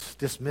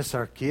dismiss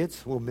our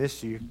kids. We'll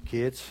miss you,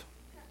 kids,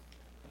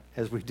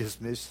 as we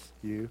dismiss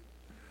you.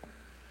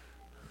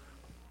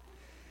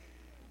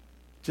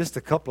 Just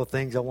a couple of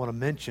things I want to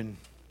mention.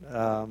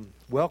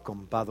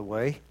 Welcome, by the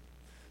way,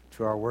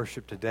 to our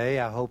worship today.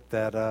 I hope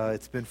that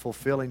it's been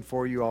fulfilling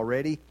for you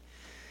already,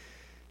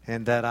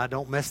 and that I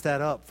don't mess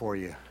that up for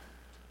you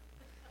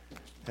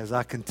as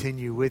I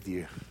continue with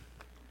you.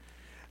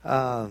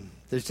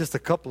 There's just a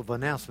couple of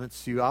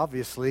announcements. You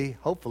obviously,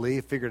 hopefully,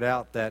 have figured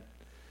out that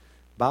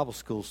Bible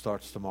school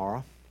starts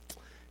tomorrow,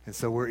 and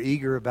so we're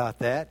eager about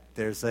that.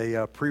 There's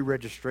a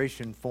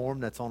pre-registration form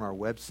that's on our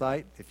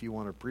website. If you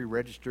want to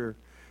pre-register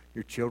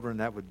your children,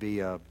 that would be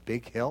a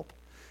big help,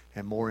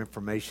 and more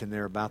information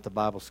there about the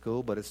Bible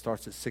school. But it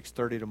starts at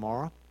 6:30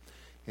 tomorrow,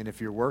 and if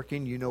you're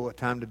working, you know what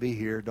time to be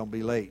here. Don't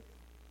be late.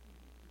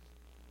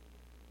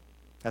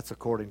 That's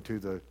according to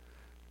the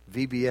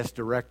VBS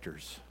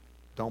directors.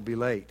 Don't be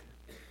late.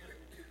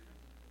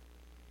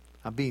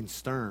 I'm being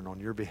stern on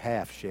your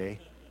behalf, Shay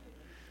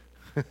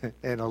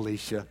and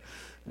Alicia.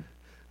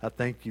 I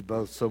thank you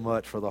both so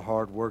much for the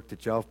hard work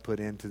that y'all have put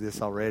into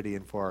this already,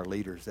 and for our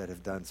leaders that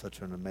have done such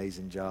an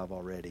amazing job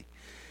already.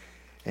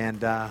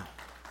 And there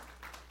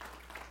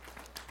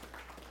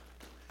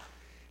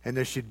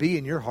should be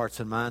in your hearts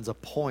and minds a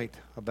point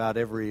about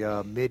every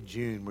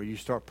mid-June where you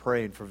start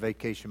praying for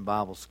Vacation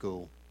Bible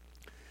School.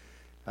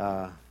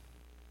 It's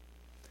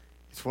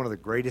one of the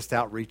greatest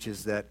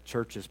outreaches that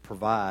churches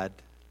provide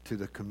to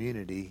the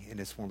community, and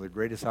it's one of the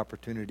greatest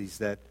opportunities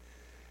that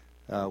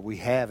we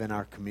have in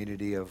our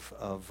community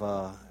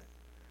of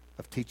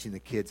teaching the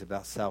kids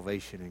about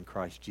salvation in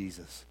Christ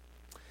Jesus.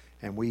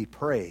 And we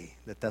pray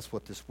that that's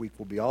what this week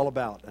will be all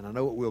about, and I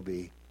know it will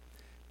be,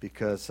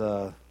 because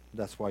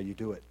that's why you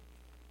do it.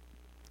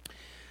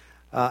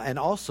 And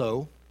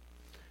also,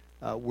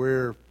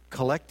 we're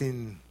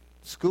collecting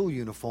school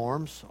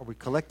uniforms. Are we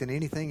collecting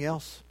anything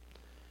else?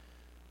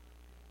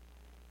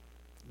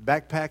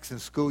 Backpacks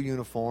and school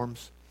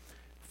uniforms.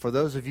 For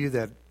those of you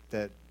that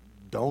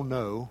don't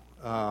know,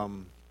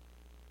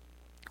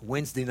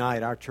 Wednesday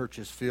night our church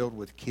is filled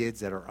with kids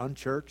that are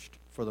unchurched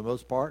for the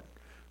most part,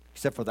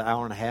 except for the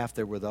hour and a half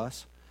they're with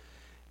us,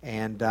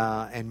 and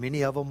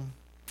many of them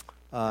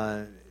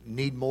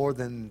need more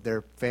than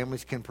their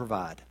families can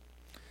provide,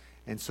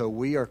 and so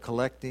we are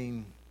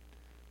collecting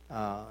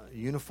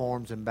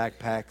uniforms and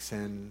backpacks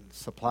and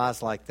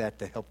supplies like that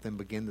to help them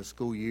begin the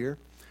school year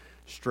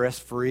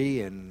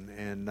stress-free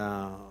and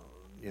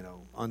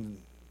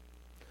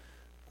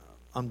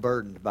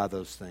unburdened by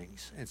those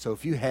things. And so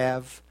if you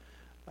have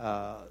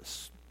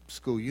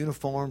school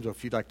uniforms, or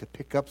if you'd like to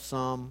pick up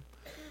some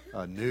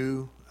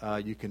new,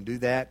 you can do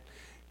that.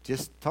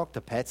 Just talk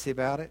to Patsy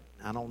about it.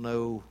 I don't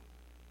know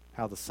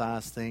how the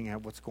size thing,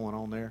 what's going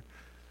on there.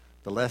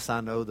 The less I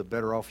know, the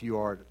better off you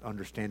are at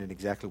understanding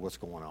exactly what's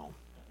going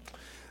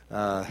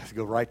on.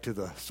 Go right to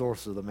the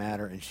source of the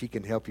matter, and she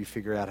can help you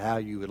figure out how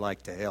you would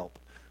like to help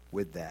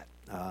with that.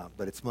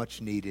 But it's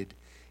much needed,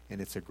 and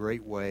it's a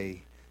great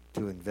way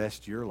to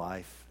invest your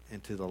life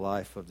into the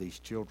life of these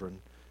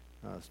children.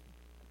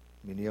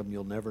 Many of them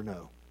you'll never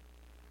know.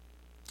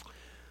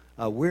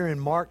 We're in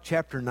Mark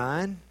chapter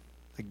 9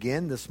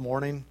 again this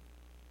morning.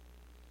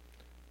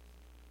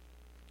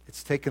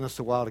 It's taken us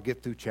a while to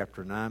get through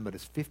chapter 9, but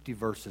it's 50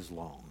 verses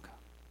long.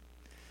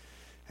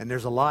 And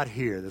there's a lot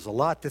here. There's a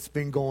lot that's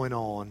been going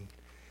on.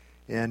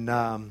 And,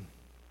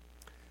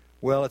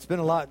 it's been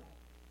a lot.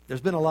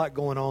 There's been a lot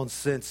going on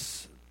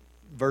since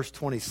verse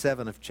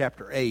 27 of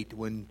chapter 8,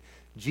 when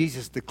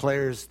Peter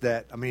declares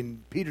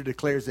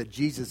that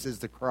Jesus is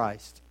the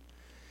Christ.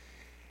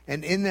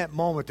 And in that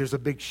moment, there's a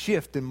big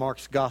shift in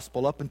Mark's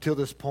gospel. Up until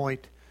this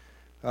point,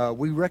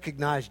 we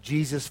recognize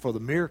Jesus for the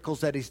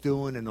miracles that he's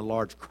doing and the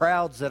large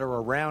crowds that are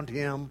around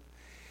him.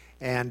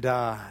 And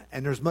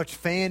there's much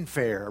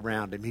fanfare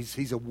around him.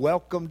 He's a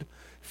welcomed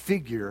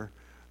figure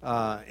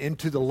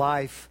into the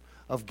life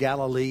of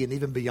Galilee, and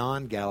even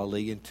beyond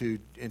Galilee into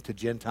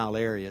Gentile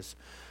areas.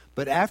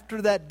 But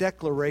after that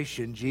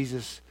declaration,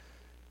 Jesus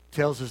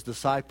tells his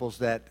disciples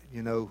that,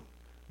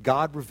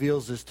 God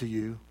reveals this to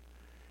you,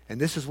 and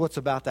this is what's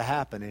about to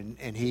happen.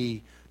 And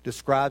he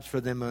describes for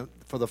them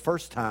for the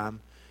first time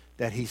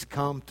that he's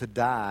come to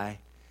die,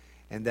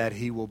 and that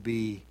he will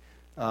be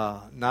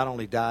not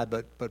only died,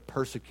 but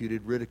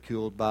persecuted,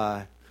 ridiculed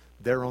by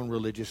their own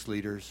religious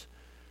leaders,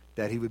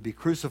 that he would be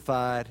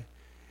crucified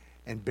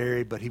and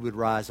buried, but he would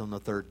rise on the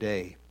third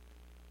day.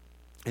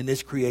 And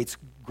this creates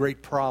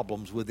great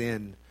problems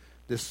within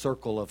this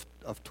circle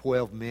of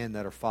 12 men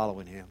that are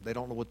following him. They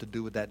don't know what to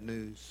do with that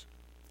news.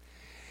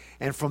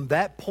 And from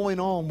that point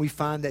on, we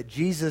find that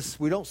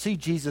we don't see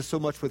Jesus so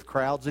much with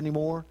crowds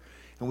anymore,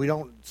 and we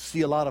don't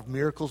see a lot of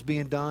miracles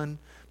being done,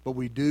 but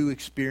we do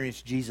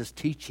experience Jesus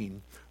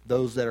teaching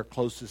those that are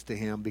closest to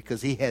him,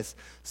 because he has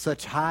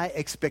such high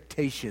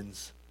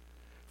expectations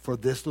for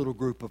this little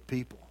group of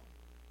people.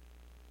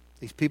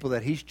 These people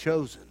that he's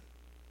chosen.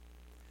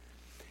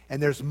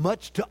 And there's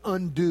much to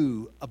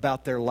undo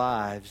about their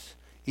lives,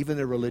 even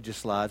their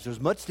religious lives.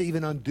 There's much to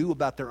even undo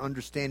about their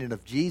understanding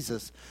of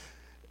Jesus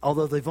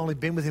although they've only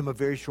been with him a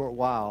very short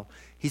while,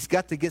 he's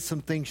got to get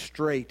some things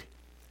straight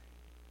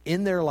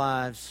in their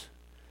lives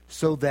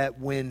so that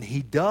when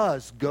he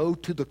does go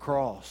to the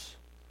cross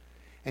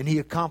and he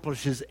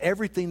accomplishes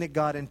everything that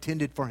God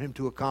intended for him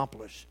to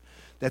accomplish,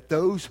 that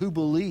those who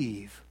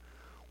believe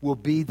will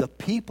be the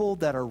people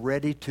that are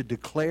ready to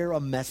declare a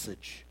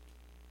message.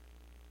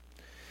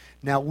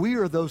 Now, we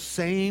are those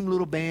same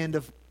little band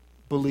of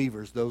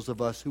believers, those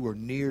of us who are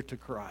near to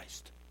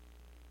Christ.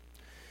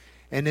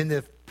 And in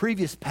the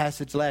previous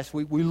passage last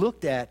week, we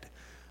looked at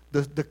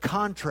the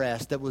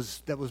contrast that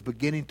was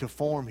beginning to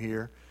form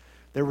here.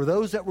 There were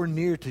those that were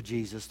near to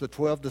Jesus, the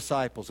 12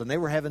 disciples, and they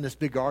were having this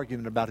big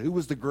argument about who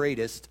was the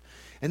greatest.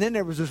 And then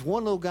there was this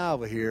one little guy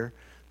over here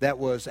that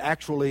was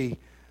actually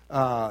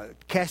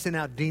casting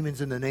out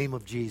demons in the name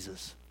of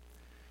Jesus.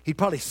 He'd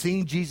probably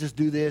seen Jesus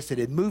do this. It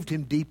had moved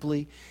him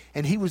deeply,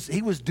 and he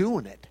was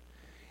doing it.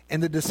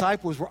 And the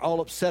disciples were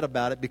all upset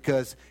about it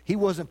because he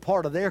wasn't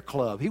part of their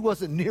club. He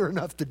wasn't near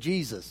enough to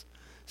Jesus.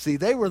 See,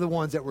 they were the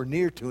ones that were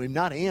near to him,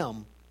 not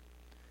him.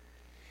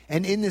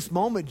 And in this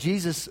moment,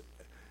 Jesus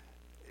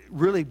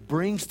really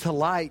brings to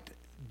light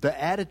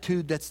the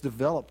attitude that's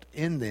developed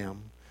in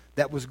them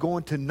that was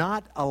going to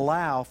not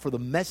allow for the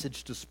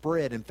message to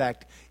spread. In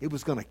fact, it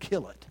was going to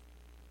kill it.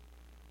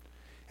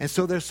 And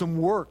so there's some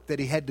work that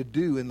he had to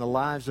do in the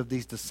lives of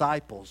these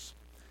disciples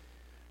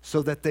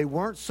so that they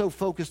weren't so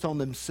focused on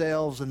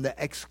themselves and the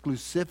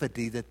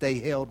exclusivity that they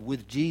held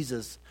with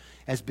Jesus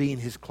as being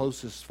his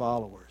closest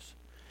followers.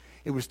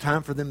 It was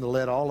time for them to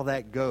let all of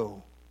that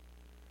go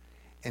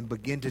and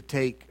begin to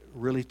take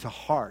really to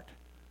heart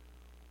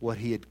what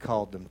he had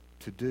called them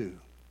to do.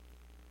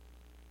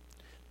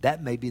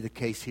 That may be the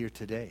case here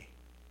today.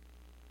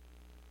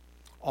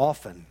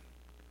 Often,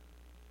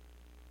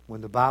 when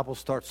the Bible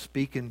starts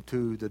speaking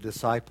to the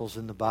disciples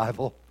in the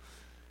Bible,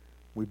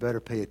 we better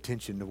pay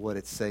attention to what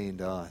it's saying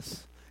to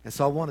us. And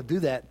so I want to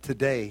do that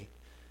today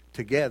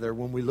together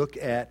when we look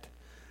at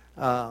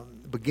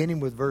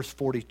beginning with verse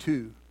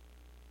 42.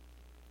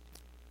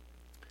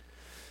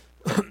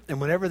 And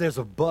whenever there's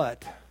a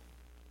but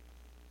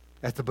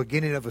at the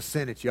beginning of a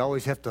sentence, you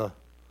always have to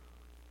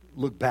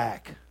look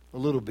back a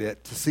little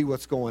bit to see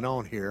what's going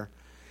on here.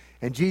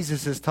 And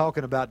Jesus is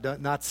talking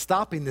about not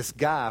stopping this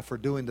guy for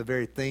doing the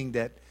very thing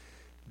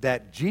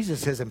that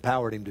Jesus has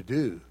empowered him to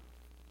do.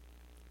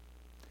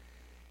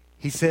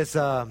 He says,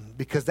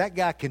 because that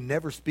guy can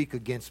never speak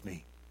against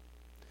me.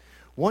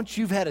 Once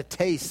you've had a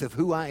taste of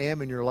who I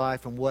am in your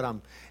life and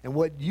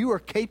what you are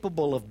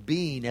capable of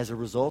being as a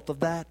result of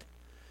that,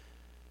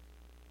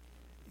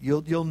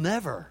 you'll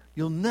never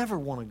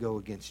want to go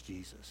against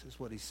Jesus, is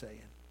what he's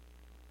saying.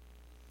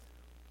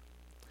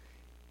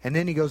 And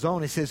then he goes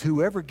on, he says,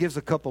 whoever gives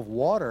a cup of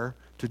water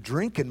to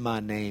drink in my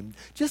name,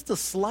 just the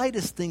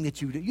slightest thing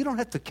that you do, you don't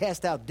have to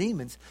cast out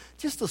demons,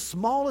 just the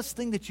smallest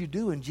thing that you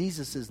do in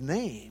Jesus'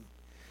 name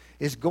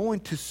is going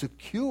to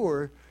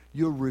secure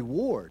your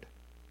reward.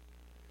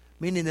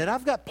 Meaning that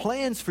I've got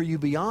plans for you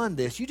beyond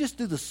this. You just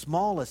do the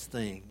smallest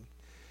thing.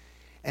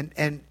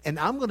 And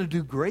I'm going to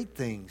do great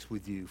things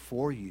with you,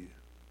 for you.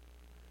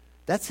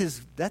 That's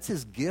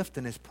his gift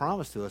and his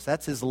promise to us.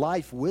 That's his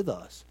life with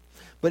us.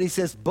 But he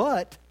says,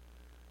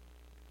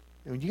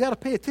 and you got to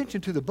pay attention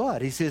to the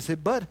but. He says,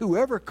 but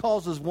whoever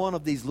causes one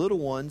of these little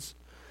ones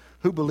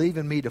who believe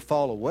in me to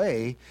fall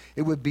away,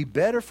 it would be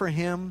better for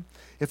him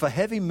if a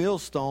heavy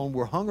millstone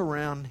were hung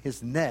around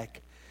his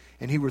neck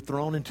and he were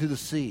thrown into the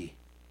sea.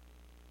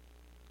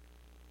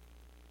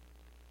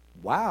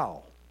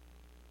 Wow.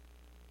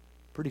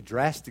 Pretty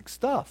drastic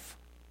stuff.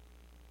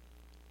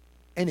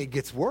 And it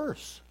gets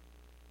worse.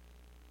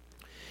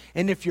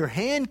 And if your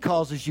hand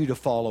causes you to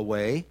fall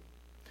away,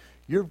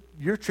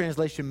 your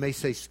translation may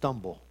say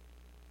stumble.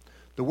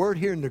 The word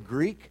here in the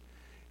Greek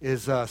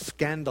is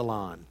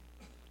scandalon.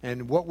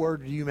 And what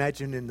word do you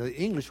imagine in the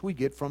English we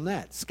get from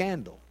that?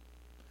 Scandal.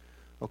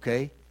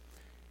 Okay?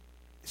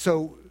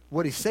 So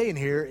what he's saying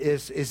here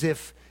is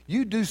if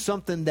you do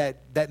something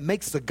that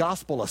makes the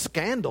gospel a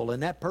scandal in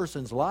that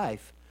person's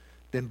life,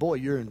 then boy,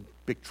 you're in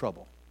big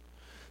trouble.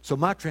 So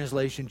my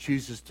translation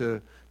chooses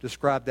to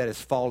describe that as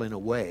falling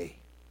away.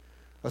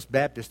 Us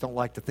Baptists don't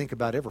like to think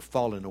about ever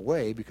falling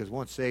away because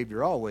once saved,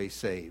 you're always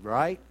saved,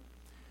 right?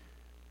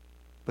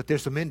 But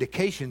there's some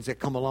indications that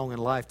come along in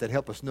life that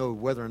help us know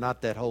whether or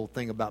not that whole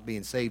thing about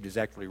being saved is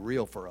actually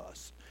real for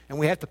us. And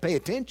we have to pay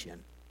attention.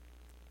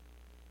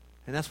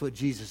 And that's what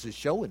Jesus is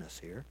showing us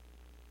here.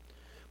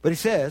 But he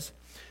says,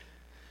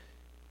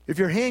 if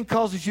your hand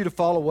causes you to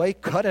fall away,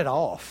 cut it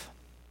off.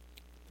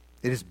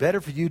 It is better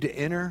for you to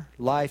enter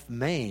life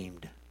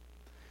maimed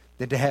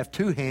than to have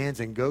two hands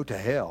and go to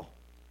hell,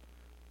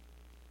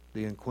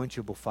 the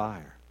unquenchable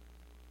fire.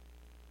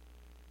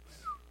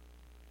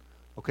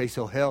 Okay,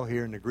 so hell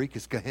here in the Greek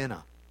is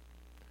Gehenna.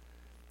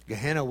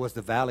 Gehenna was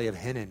the valley of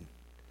Hinnom.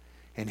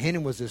 And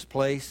Hinnom was this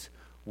place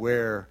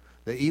where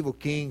the evil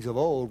kings of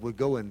old would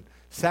go and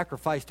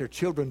sacrifice their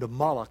children to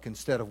Moloch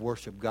instead of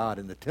worship God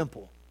in the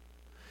temple.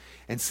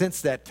 And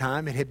since that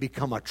time, it had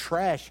become a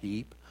trash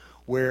heap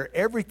where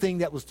everything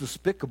that was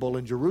despicable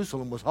in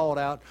Jerusalem was hauled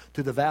out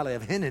to the valley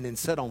of Hinnom and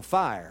set on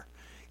fire.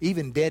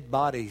 even dead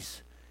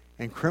bodies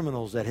and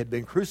criminals that had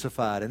been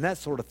crucified and that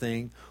sort of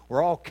thing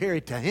were all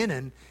carried to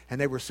Hinnom, and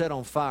they were set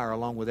on fire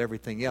along with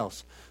everything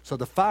else. So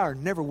the fire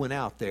never went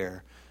out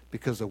there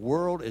because the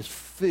world is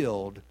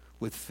filled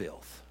with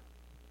filth.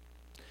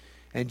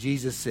 And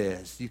Jesus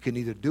says, you can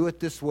either do it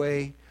this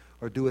way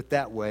or do it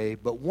that way,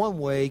 but one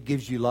way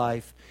gives you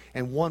life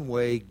and one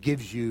way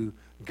gives you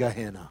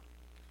Gehenna.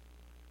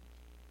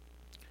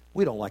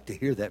 We don't like to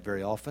hear that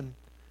very often.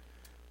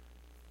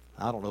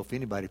 I don't know if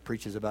anybody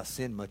preaches about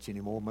sin much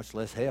anymore, much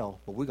less hell,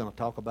 but we're going to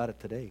talk about it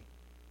today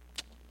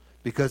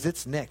because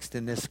it's next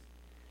in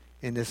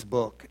this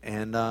book,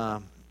 and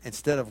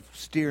instead of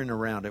steering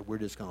around it, we're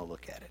just going to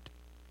look at it.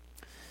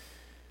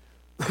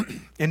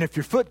 And if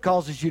your foot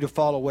causes you to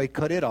fall away,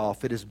 cut it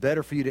off. It is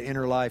better for you to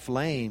enter life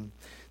lame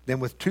than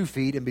with 2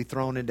 feet and be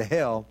thrown into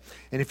hell.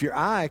 And if your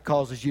eye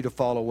causes you to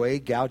fall away,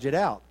 gouge it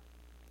out.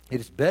 It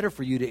is better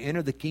for you to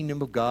enter the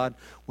kingdom of God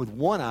with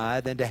one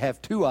eye than to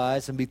have 2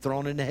 eyes and be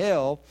thrown into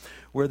hell,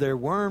 where their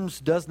worm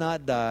does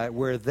not die,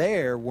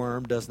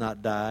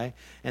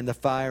 and the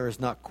fire is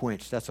not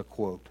quenched. That's a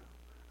quote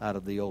out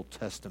of the Old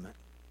Testament.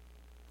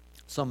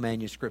 Some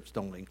manuscripts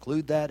don't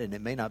include that, and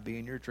it may not be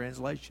in your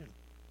translation.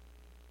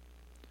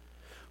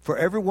 For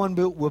everyone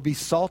will be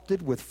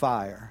salted with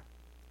fire.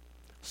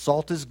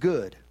 Salt is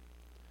good,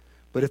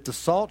 but if the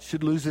salt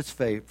should lose its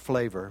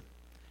flavor,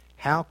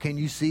 how can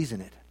you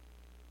season it?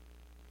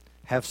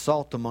 Have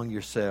salt among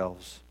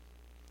yourselves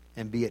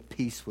and be at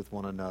peace with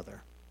one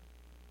another.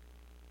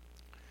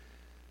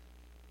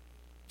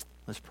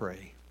 Let's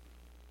pray.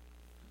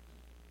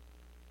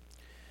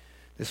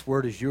 This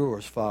word is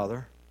yours,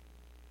 Father,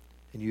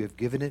 and you have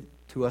given it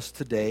to us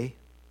today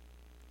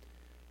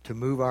to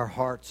move our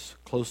hearts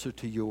closer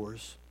to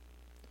yours,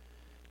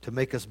 to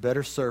make us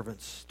better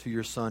servants to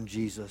your Son,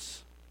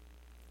 Jesus,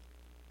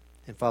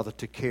 and, Father,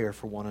 to care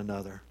for one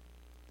another.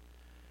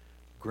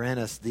 Grant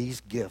us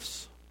these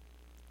gifts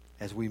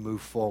as we move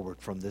forward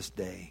from this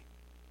day.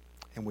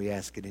 And we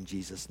ask it in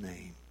Jesus'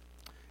 name.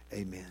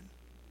 Amen.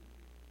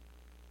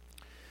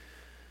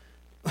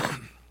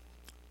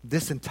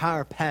 This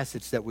entire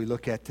passage that we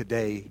look at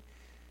today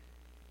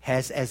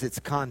has as its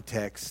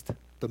context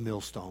the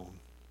millstone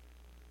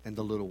and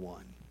the little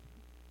one.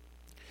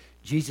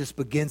 Jesus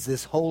begins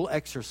this whole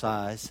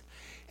exercise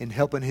in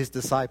helping his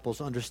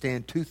disciples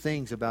understand 2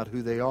 things about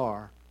who they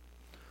are.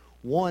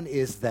 One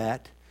is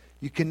that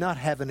you cannot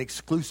have an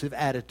exclusive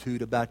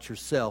attitude about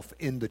yourself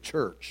in the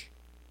church.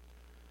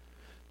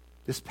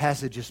 This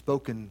passage is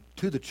spoken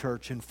to the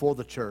church and for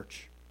the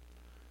church.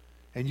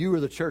 And you are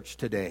the church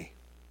today.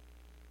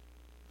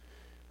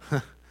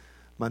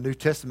 My New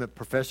Testament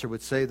professor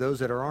would say those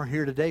that aren't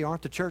here today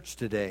aren't the church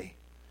today,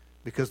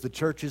 because the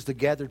church is the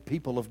gathered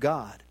people of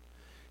God.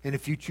 And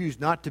if you choose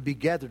not to be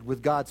gathered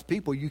with God's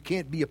people, you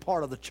can't be a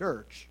part of the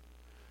church.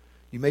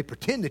 You may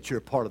pretend that you're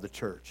a part of the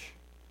church,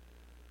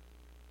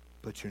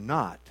 but you're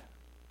not.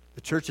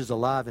 The church is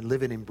alive and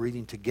living and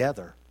breathing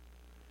together.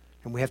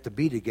 And we have to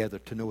be together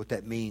to know what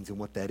that means and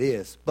what that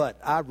is. But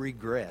I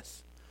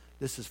regress.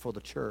 This is for the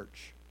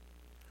church.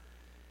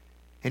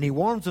 And he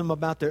warns them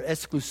about their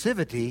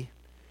exclusivity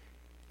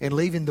and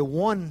leaving the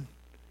one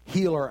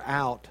healer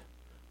out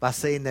by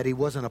saying that he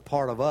wasn't a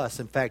part of us.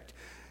 In fact,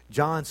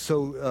 John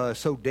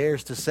so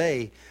dares to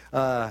say,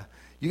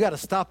 you got to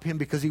stop him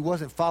because he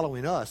wasn't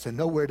following us. And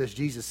nowhere does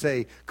Jesus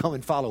say, come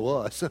and follow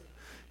us.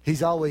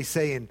 He's always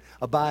saying,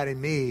 abide in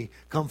me,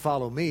 come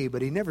follow me,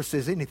 but he never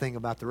says anything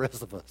about the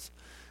rest of us.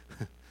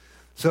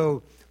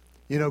 So,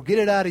 get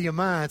it out of your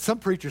mind. Some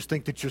preachers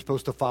think that you're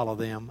supposed to follow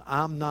them.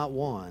 I'm not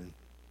one.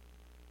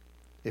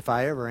 If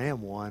I ever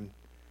am one,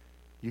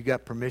 you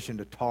got permission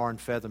to tar and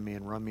feather me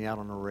and run me out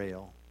on a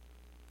rail.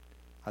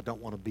 I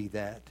don't want to be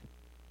that.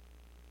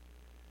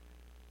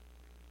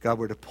 God,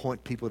 we're to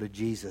point people to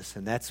Jesus,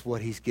 and that's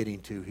what he's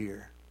getting to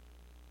here.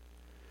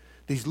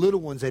 These little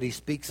ones that he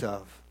speaks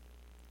of.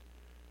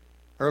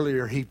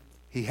 Earlier,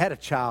 he had a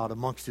child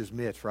amongst his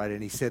midst, right?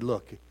 And he said,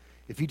 look,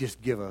 if you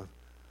just give a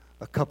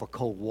cup of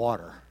cold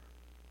water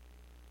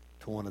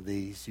to one of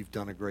these, you've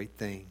done a great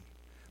thing.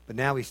 But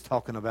now he's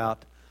talking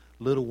about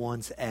little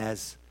ones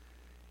as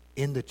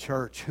in the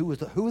church. Who are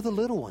the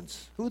little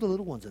ones? Who are the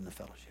little ones in the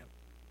fellowship?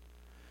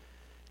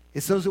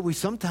 It's those that we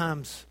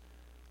sometimes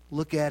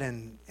look at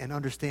and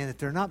understand that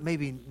they're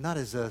not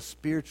as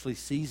spiritually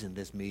seasoned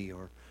as me,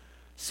 or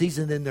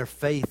seasoned in their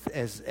faith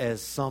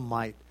as some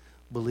might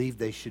believe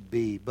they should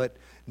be. But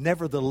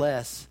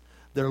nevertheless,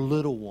 they're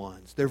little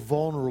ones. They're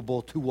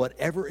vulnerable to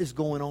whatever is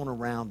going on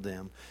around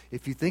them.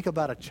 If you think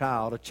about a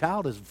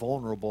child is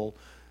vulnerable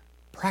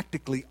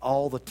practically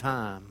all the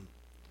time.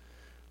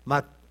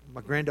 My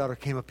granddaughter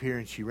came up here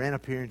and she ran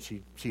up here and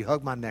she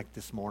hugged my neck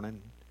this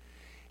morning.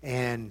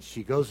 And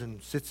she goes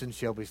and sits in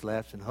Shelby's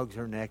lap and hugs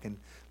her neck,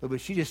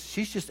 but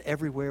she's just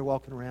everywhere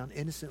walking around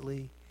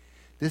innocently.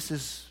 This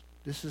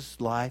is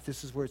life.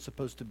 This is where it's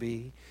supposed to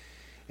be.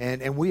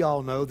 And we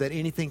all know that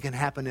anything can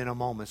happen in a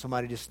moment.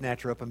 Somebody just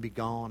snatch her up and be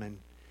gone. And,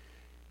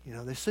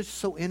 they're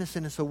so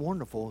innocent and so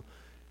wonderful.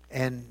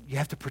 And you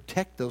have to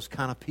protect those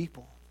kind of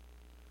people.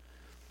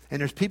 And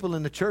there's people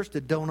in the church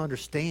that don't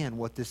understand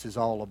what this is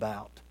all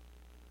about.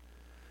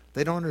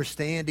 They don't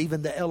understand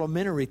even the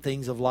elementary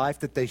things of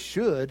life that they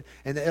should,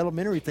 and the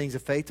elementary things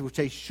of faith which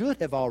they should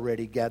have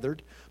already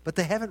gathered, but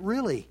they haven't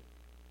really.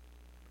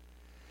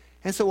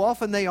 And so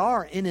often they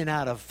are in and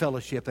out of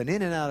fellowship and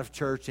in and out of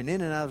church and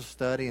in and out of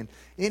study and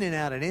in and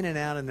out,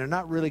 and they're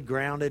not really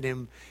grounded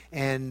in.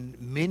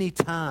 And many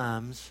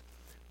times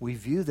we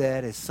view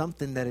that as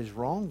something that is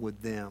wrong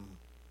with them.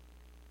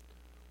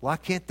 Why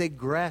can't they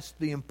grasp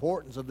the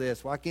importance of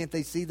this? Why can't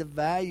they see the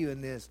value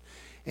in this?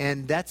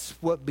 And that's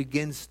what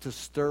begins to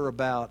stir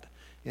about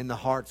in the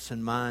hearts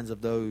and minds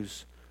of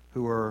those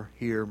who are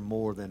here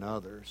more than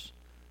others,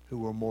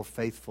 who are more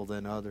faithful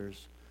than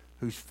others,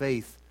 whose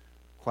faith,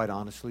 quite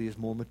honestly, is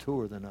more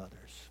mature than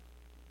others.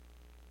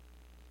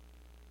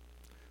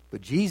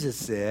 But Jesus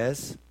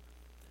says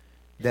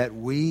that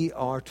we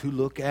are to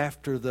look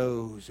after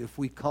those if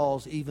we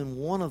cause even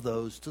one of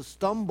those to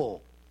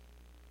stumble.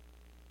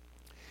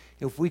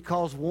 If we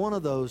cause one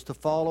of those to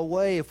fall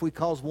away, if we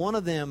cause one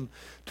of them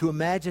to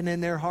imagine in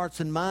their hearts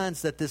and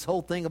minds that this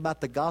whole thing about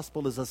the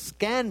gospel is a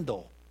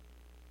scandal,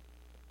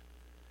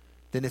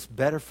 then it's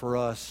better for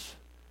us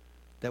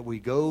that we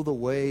go the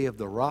way of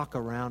the rock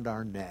around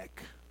our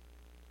neck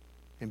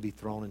and be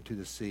thrown into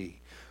the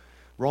sea.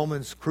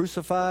 Romans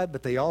crucified,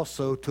 but they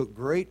also took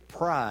great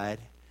pride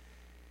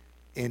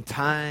in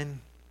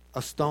tying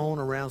a stone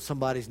around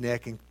somebody's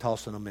neck and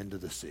tossing them into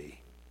the sea.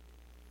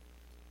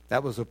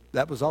 That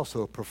was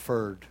also a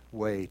preferred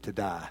way to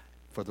die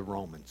for the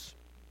Romans.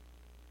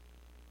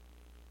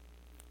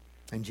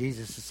 And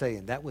Jesus is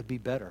saying that would be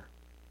better.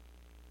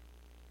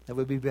 That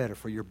would be better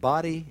for your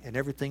body and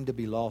everything to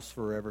be lost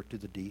forever to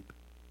the deep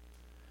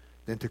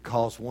than to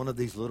cause one of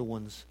these little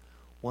ones,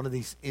 one of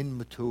these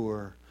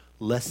immature,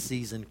 less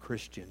seasoned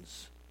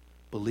Christians,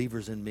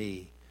 believers in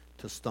me,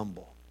 to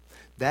stumble.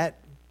 That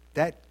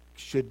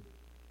should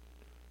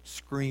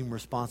scream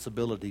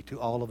responsibility to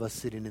all of us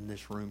sitting in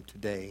this room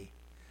today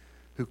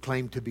who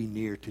claim to be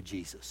near to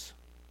Jesus.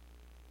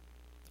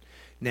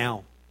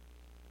 Now,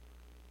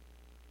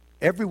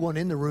 everyone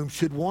in the room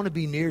should want to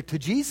be near to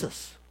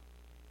Jesus.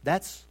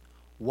 That's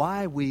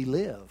why we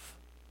live.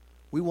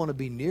 We want to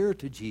be nearer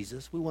to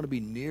Jesus. We want to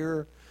be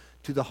nearer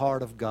to the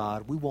heart of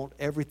God. We want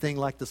everything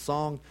like the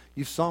song.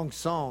 You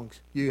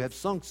have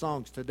sung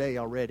songs today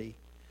already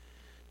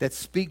that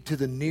speak to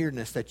the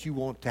nearness that you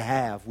want to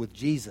have with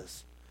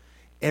Jesus.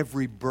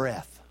 Every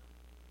breath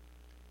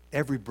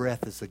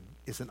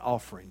is an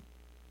offering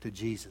to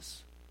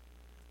Jesus.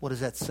 What does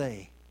that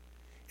say?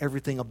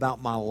 Everything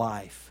about my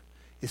life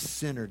is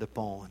centered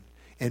upon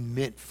and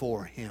meant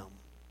for Him.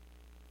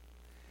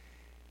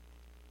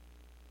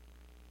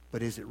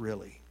 But is it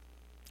really?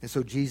 And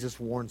so Jesus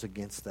warns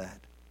against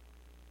that.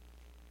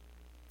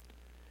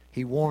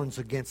 He warns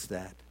against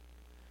that.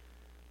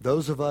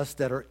 Those of us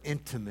that are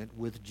intimate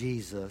with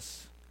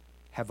Jesus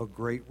have a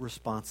great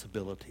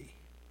responsibility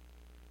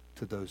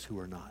to those who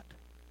are not.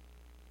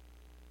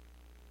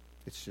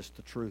 It's just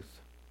the truth.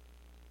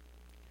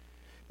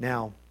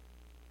 Now,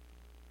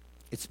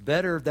 it's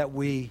better that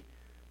we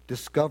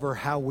discover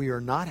how we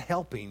are not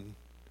helping.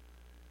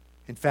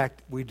 In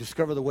fact, we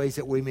discover the ways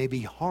that we may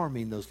be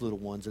harming those little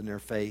ones in their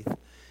faith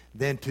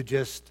than to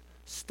just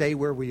stay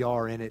where we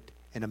are in it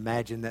and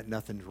imagine that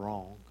nothing's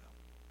wrong.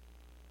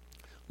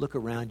 Look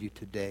around you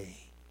today.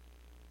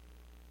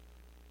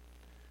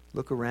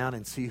 Look around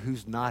and see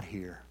who's not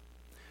here.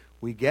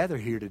 We gather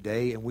here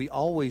today, and we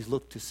always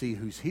look to see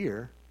who's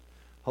here,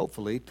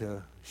 hopefully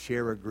to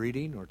share a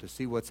greeting or to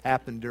see what's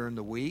happened during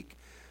the week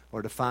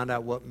or to find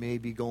out what may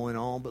be going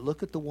on. But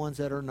look at the ones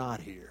that are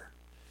not here,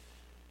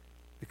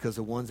 because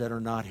the ones that are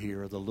not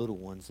here are the little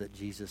ones that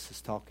Jesus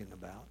is talking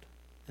about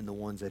and the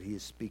ones that He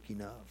is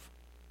speaking of.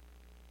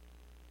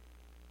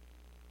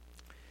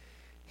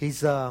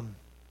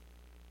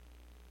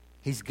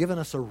 He's given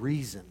us a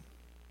reason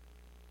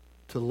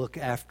to look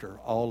after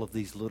all of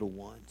these little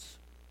ones.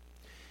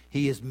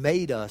 He has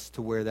made us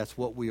to where that's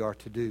what we are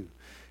to do.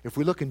 If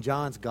we look in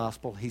John's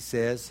gospel, he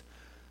says,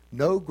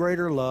 no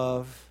greater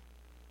love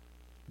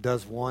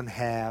does one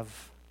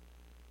have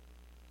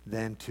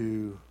than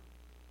to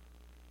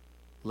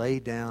lay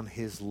down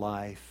his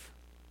life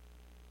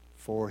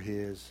for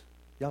his,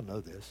 y'all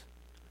know this.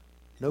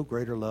 No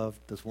greater love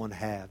does one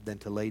have than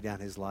to lay down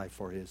his life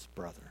for his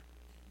brother.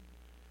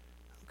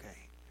 Okay.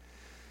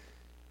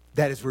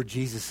 That is where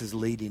Jesus is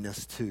leading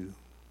us to.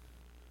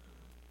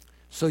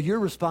 So your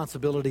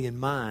responsibility and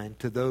mine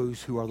to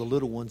those who are the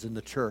little ones in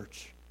the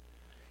church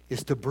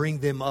is to bring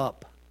them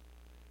up.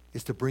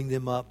 Is to bring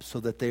them up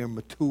so that they are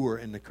mature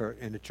in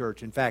the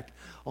church. In fact,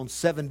 on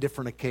 7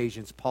 different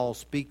occasions, Paul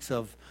speaks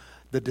of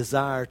the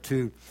desire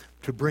to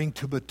bring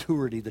to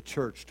maturity the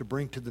church, to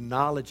bring to the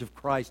knowledge of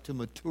Christ, to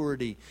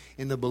maturity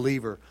in the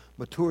believer.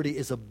 Maturity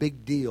is a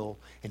big deal,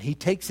 and he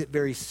takes it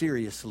very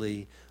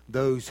seriously,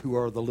 those who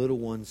are the little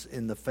ones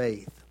in the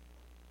faith.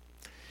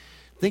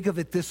 Think of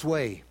it this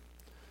way.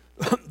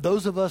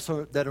 Those of us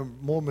that are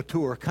more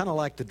mature are kind of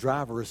like the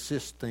driver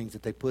assist things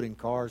that they put in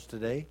cars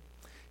today.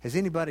 Has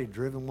anybody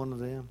driven one of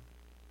them?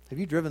 Have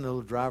you driven the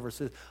little driver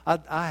assist?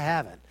 I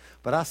haven't,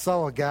 but I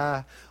saw a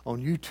guy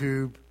on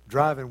YouTube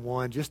driving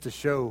one just to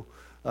show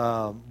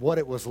what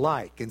it was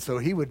like. And so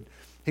he would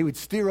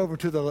steer over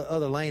to the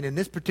other lane, and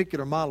this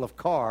particular model of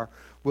car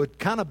would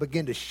kind of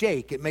begin to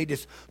shake. It made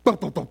this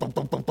bump, bump, bump, bump,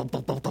 bump, bump, bump,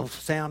 bump, bump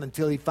sound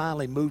until he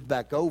finally moved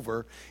back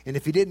over. And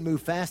if he didn't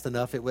move fast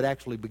enough, it would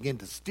actually begin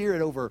to steer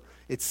it over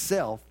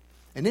itself.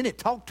 And then it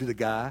talked to the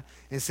guy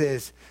and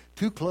says,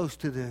 too close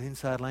to the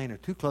inside lane or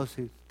too close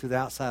to the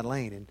outside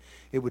lane. And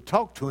it would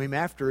talk to him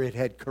after it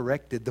had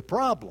corrected the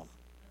problem.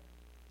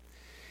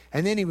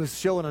 And then he was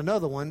showing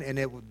another one, and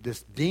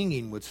this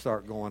dinging would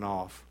start going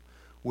off,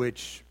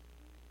 which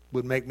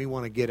would make me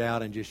want to get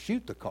out and just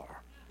shoot the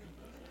car.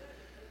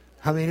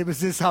 I mean, it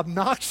was this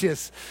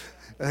obnoxious.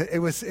 It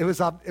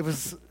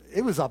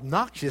was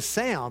obnoxious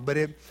sound.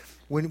 But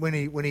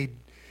when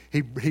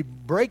he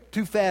braked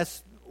too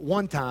fast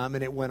one time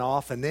and it went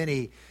off, and then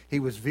he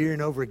was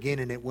veering over again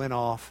and it went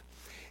off.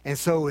 And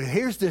so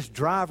here's this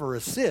driver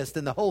assist,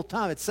 and the whole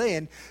time it's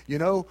saying,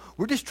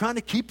 we're just trying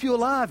to keep you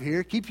alive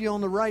here, keep you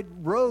on the right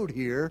road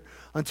here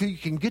until you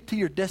can get to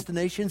your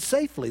destination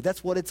safely.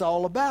 That's what it's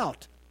all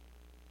about.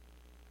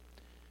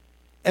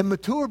 And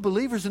mature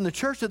believers in the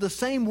church are the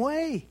same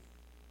way.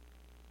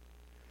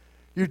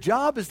 Your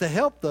job is to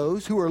help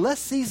those who are less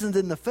seasoned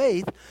in the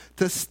faith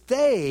to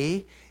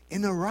stay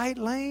in the right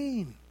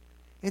lane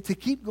and to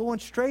keep going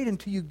straight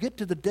until you get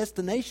to the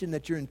destination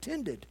that you're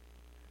intended,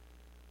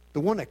 the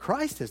one that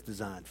Christ has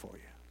designed for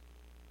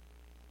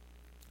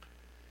you.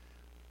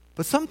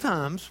 But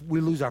sometimes we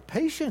lose our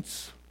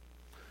patience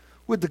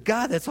with the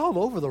guy that's all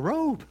over the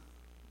road.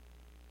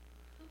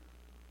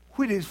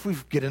 We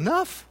get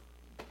enough.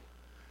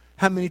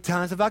 How many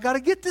times have I got to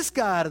get this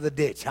guy out of the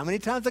ditch? How many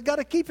times I got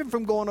to keep him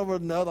from going over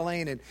the other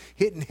lane and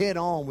hitting head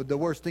on with the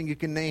worst thing you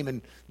can name,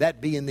 and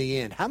that being the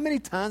end? How many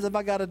times have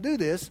I got to do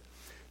this?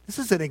 This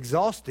is an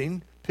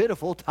exhausting,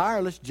 pitiful,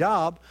 tireless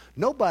job.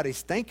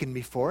 Nobody's thanking me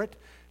for it,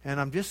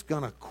 and I'm just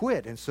going to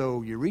quit. And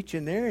so you reach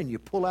in there and you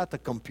pull out the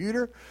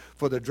computer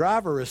for the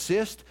driver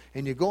assist,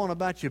 and you're going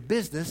about your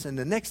business, and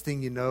the next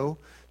thing you know,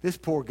 this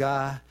poor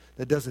guy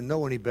that doesn't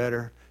know any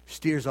better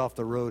steers off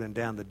the road and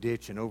down the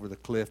ditch and over the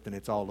cliff, and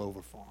it's all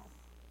over for him.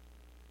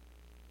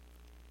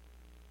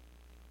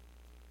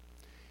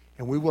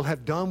 And we will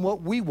have done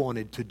what we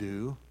wanted to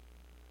do,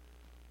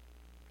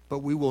 but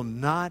we will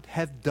not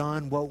have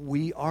done what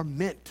we are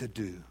meant to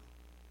do.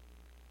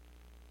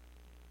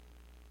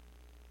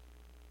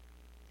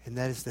 And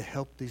that is to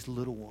help these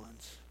little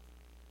ones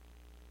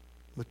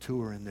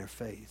mature in their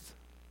faith.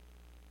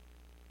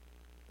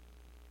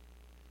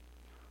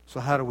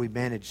 So how do we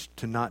manage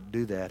to not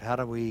do that?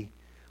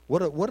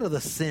 What are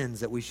the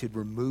sins that we should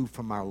remove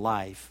from our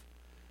life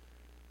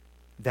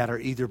that are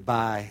either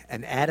by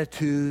an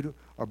attitude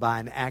or by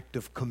an act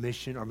of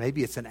commission, or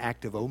maybe it's an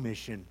act of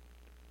omission,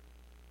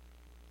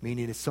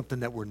 meaning it's something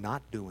that we're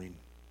not doing,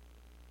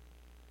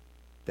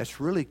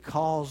 that's really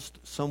caused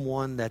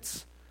someone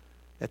that's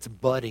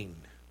budding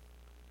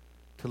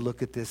to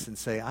look at this and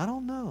say, I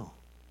don't know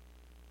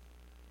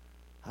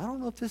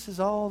if this is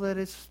all that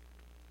it's.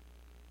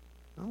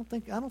 I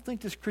don't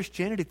think this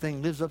Christianity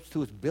thing lives up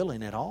to its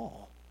billing at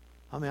all.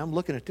 I mean, I'm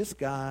looking at this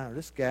guy or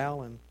this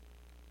gal, and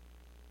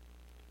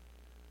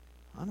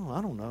I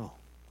don't know.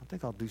 I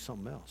think I'll do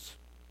something else.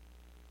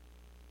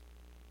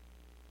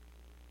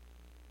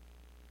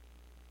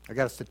 I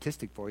got a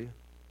statistic for you.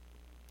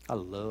 I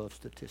love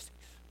statistics.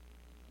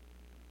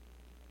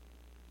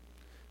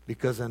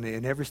 Because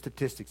in every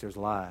statistic there's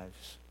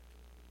lives.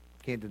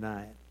 Can't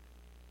deny it.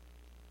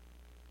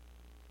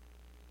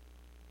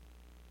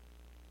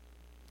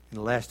 In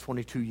the last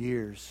 22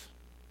 years,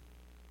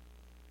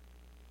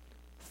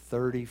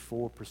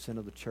 34%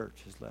 of the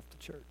church has left the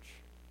church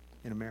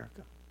in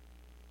America.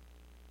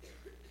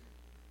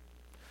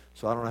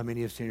 So I don't know how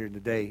many of us here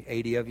today,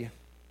 80 of you?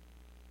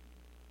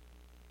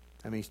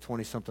 That means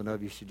 20-something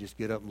of you should just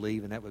get up and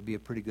leave, and that would be a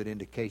pretty good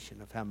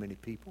indication of how many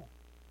people.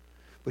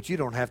 But you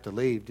don't have to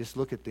leave. Just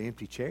look at the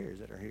empty chairs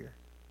that are here.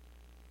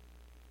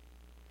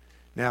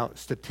 Now,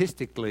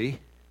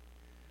 statistically,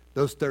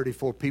 those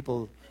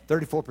 34%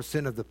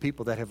 of the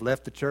people that have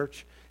left the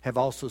church have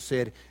also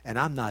said, and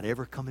I'm not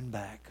ever coming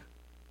back.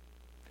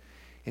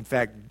 In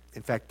fact,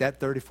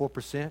 that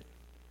 34%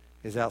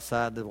 is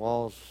outside the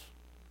walls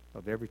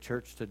of every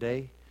church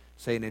today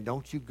saying, and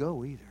don't you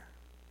go either.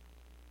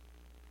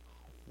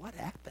 What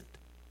happened?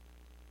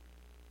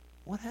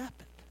 What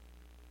happened?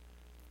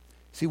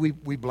 See, we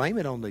blame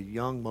it on the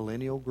young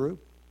millennial group.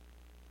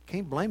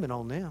 Can't blame it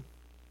on them.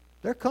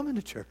 They're coming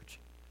to church.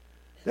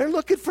 They're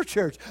looking for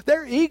church.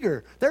 They're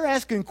eager. They're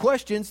asking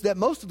questions that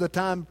most of the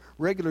time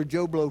regular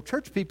Joe Blow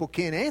church people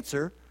can't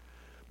answer,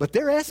 but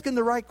they're asking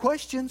the right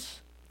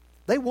questions.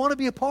 They want to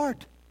be a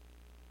part.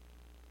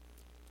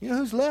 You know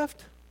who's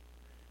left?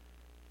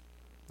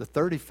 The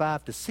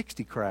 35 to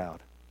 60 crowd,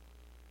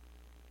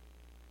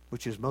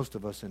 which is most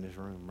of us in this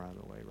room, by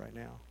the way, right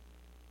now.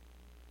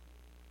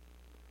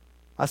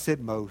 I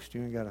said most.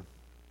 You ain't got to.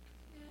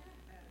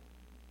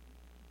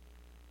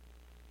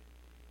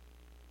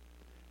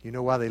 You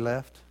know why they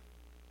left?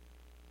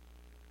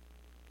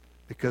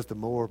 Because the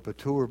more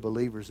mature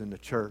believers in the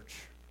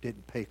church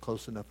didn't pay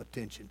close enough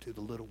attention to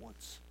the little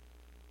ones.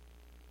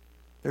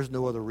 There's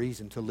no other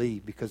reason to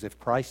leave, because if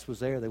Christ was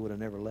there, they would have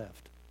never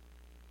left.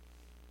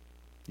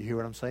 You hear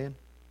what I'm saying?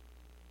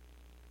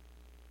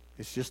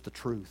 It's just the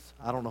truth.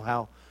 I don't know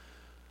how.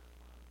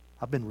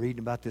 I've been reading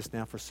about this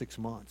now for 6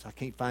 months. I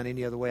can't find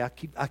any other way. I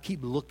keep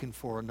looking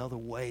for another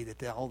way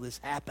that all this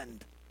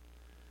happened.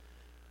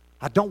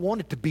 I don't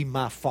want it to be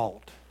my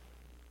fault.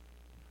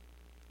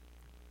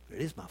 It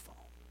is my fault.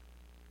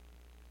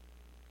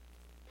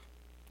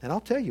 And I'll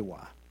tell you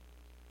why.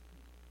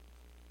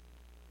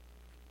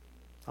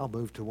 I'll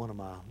move to one of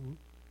my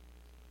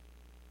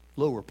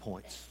lower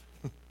points.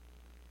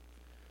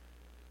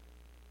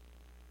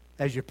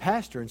 As your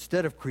pastor,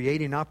 instead of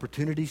creating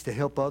opportunities to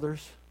help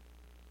others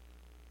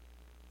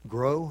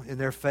grow in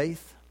their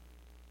faith,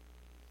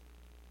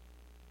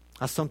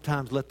 I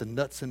sometimes let the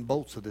nuts and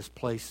bolts of this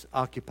place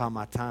occupy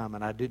my time,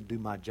 and I didn't do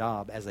my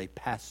job as a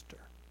pastor.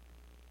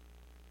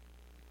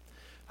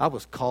 I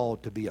was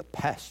called to be a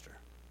pastor,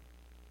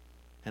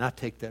 and I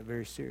take that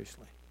very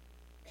seriously.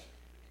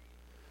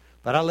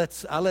 But I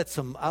let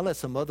some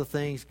other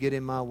things get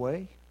in my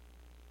way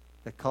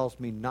that caused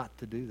me not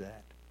to do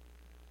that.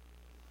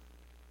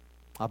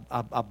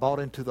 I bought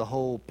into the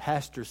whole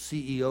pastor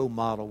CEO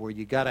model where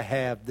you got to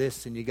have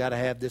this and you got to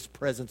have this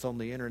presence on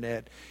the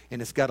internet,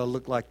 and it's got to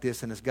look like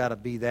this and it's got to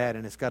be that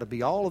and it's got to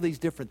be all of these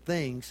different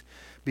things,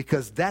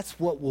 because that's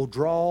what will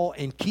draw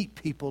and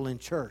keep people in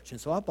church.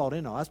 And so I bought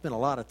into it. I spent a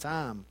lot of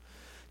time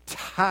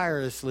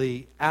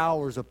tirelessly,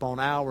 hours upon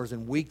hours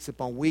and weeks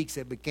upon weeks.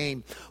 It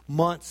became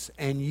months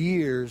and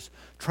years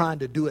trying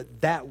to do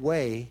it that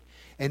way.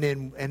 And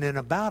then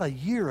about a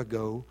year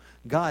ago,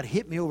 God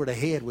hit me over the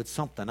head with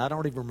something. I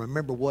don't even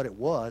remember what it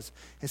was.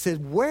 And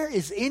said, where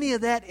is any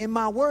of that in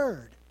my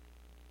word?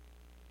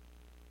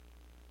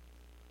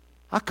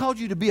 I called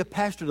you to be a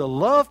pastor to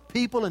love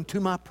people into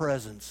my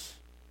presence.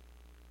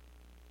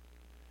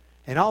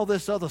 And all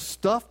this other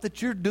stuff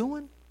that you're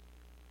doing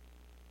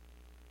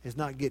is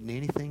not getting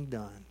anything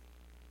done.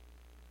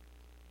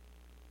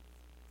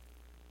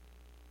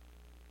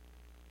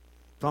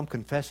 So I'm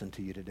confessing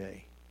to you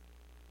today.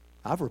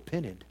 I've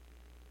repented.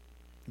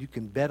 You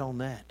can bet on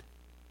that.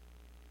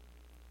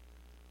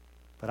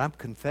 But I'm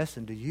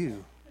confessing to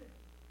you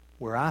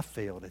where I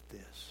failed at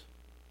this.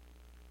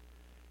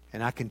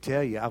 And I can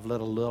tell you, I've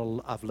let a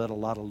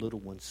lot of little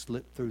ones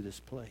slip through this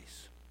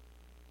place.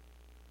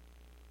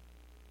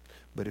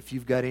 But if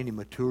you've got any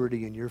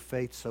maturity in your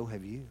faith, so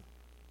have you.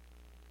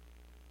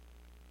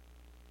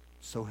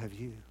 So have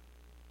you.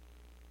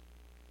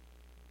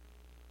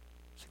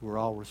 See, we're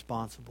all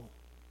responsible.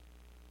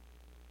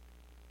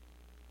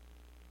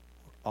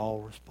 We're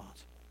all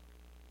responsible.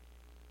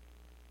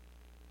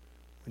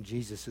 When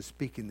Jesus is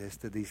speaking this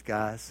to these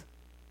guys,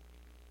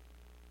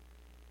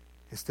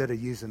 instead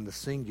of using the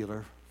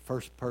singular,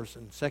 first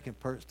person, second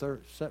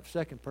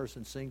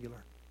person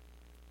singular,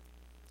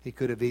 he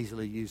could have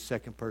easily used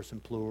second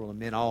person plural and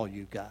meant all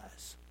you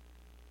guys.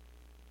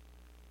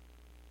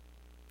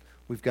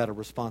 We've got a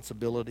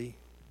responsibility.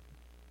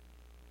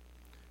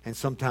 And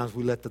sometimes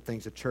we let the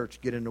things of church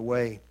get in the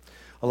way.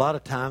 A lot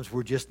of times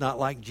we're just not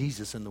like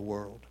Jesus in the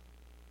world.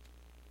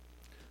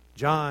 1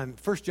 John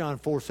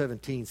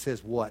 4:17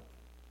 says what?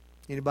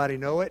 Anybody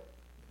know it?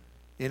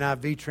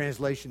 NIV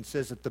translation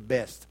says it the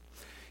best.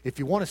 If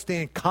you want to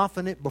stand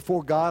confident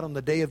before God on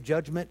the day of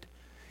judgment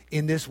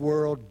in this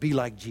world, be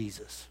like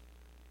Jesus.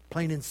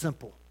 Plain and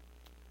simple.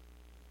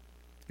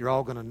 You're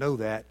all going to know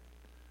that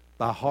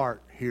by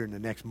heart here in the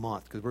next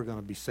month, because we're going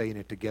to be saying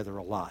it together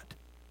a lot.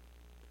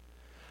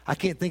 I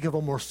can't think of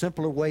a more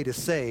simpler way to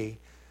say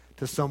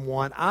to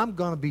someone, I'm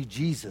going to be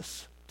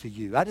Jesus to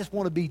you. I just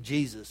want to be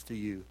Jesus to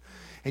you.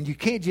 And you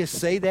can't just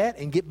say that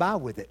and get by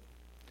with it.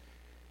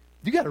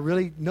 You got to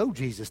really know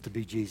Jesus to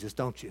be Jesus,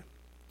 don't you?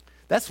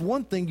 That's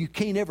one thing you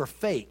can't ever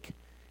fake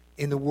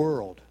in the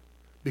world,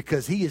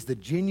 because he is the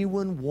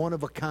genuine,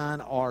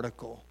 one-of-a-kind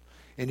article.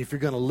 And if you're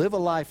going to live a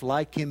life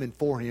like him and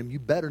for him, you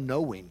better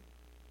know him.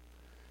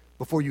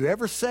 Before you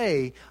ever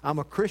say, I'm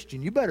a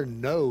Christian, you better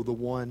know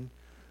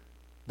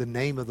the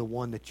name of the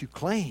one that you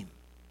claim.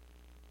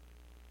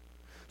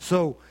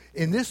 So,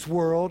 in this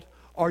world,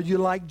 are you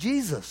like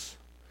Jesus?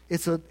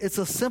 It's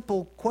a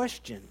simple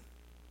question.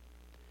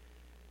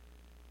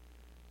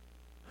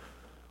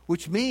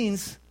 Which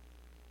means,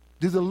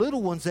 do the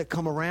little ones that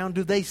come around,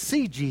 do they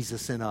see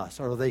Jesus in us,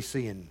 or are they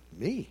seeing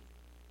me?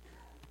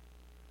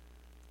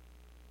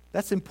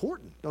 That's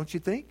important, don't you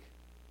think?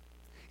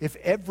 If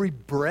every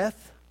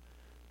breath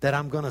that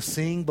I'm going to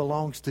sing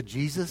belongs to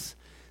Jesus,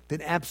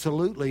 then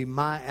absolutely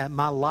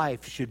my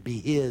life should be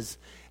his,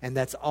 and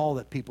that's all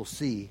that people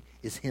see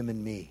is him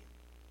and me.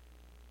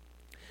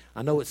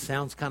 I know it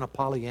sounds kind of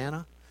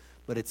Pollyanna,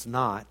 but it's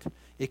not.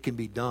 It can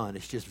be done.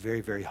 It's just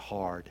very, very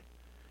hard.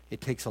 It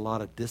takes a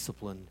lot of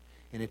discipline,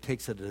 and it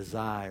takes a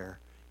desire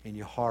in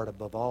your heart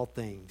above all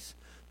things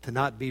to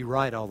not be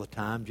right all the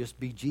time, just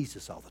be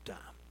Jesus all the time.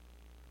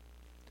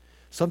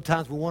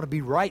 Sometimes we want to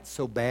be right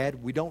so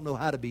bad we don't know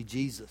how to be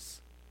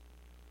Jesus.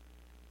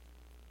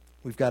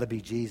 We've got to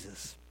be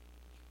Jesus.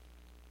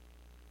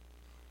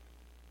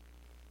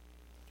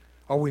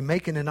 Are we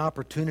making an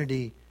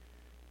opportunity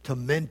to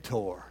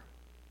mentor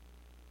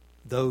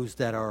those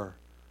that are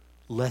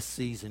less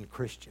seasoned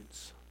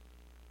Christians?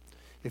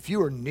 If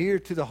you are near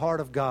to the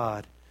heart of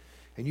God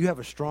and you have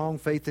a strong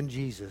faith in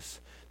Jesus,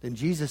 then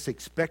Jesus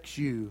expects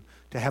you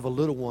to have a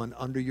little one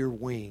under your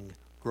wing,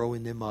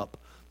 growing them up,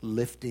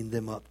 lifting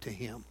them up to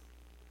Him.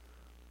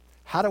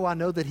 How do I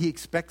know that He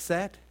expects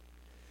that?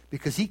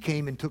 Because He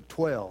came and took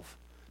 12.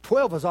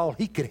 12 is all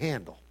He could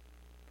handle.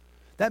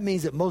 That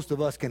means that most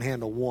of us can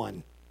handle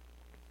one.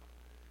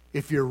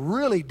 If you're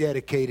really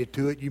dedicated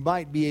to it, you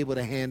might be able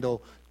to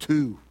handle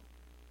 2.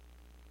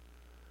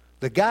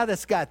 The guy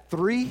that's got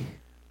 3,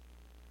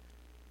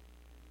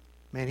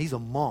 man, he's a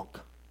monk.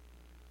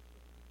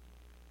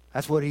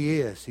 That's what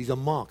he is. He's a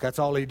monk. That's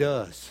all he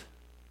does.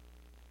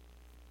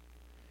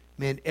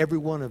 Man, every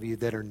one of you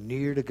that are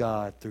near to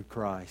God through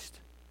Christ,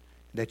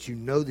 that you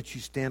know that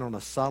you stand on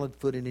a solid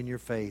footing in your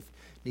faith,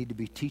 need to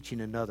be teaching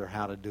another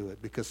how to do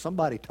it, because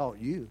somebody taught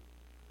you.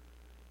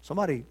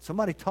 Somebody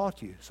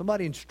taught you.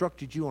 Somebody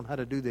instructed you on how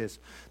to do this.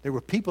 There were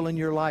people in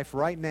your life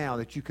right now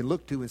that you can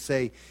look to and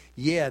say,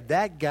 yeah,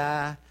 that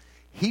guy,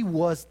 he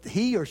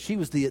or she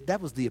was that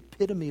was the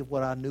epitome of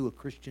what I knew a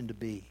Christian to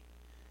be.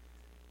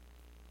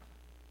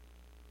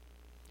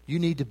 You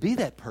need to be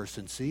that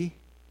person, see?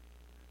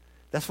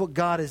 That's what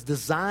God has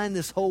designed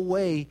this whole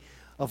way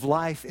of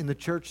life in the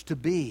church to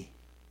be.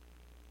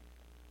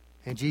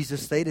 And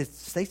Jesus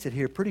states it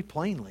here pretty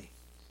plainly.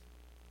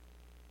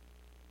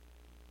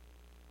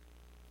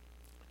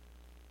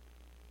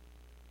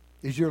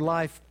 Is your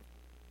life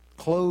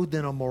clothed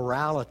in a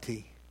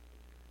morality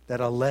that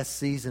a less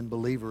seasoned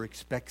believer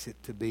expects it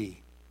to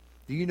be?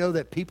 Do you know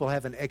that people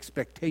have an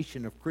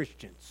expectation of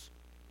Christians?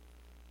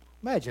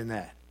 Imagine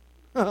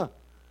that.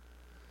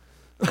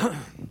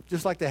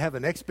 Just like they have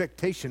an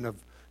expectation of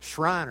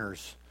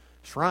Shriners.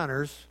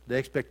 Shriners, the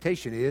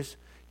expectation is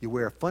you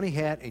wear a funny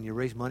hat and you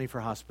raise money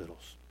for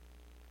hospitals.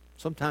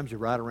 Sometimes you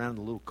ride around in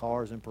the little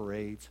cars and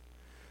parades.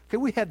 Okay,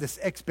 we have this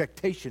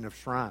expectation of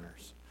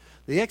Shriners.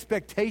 The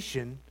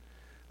expectation,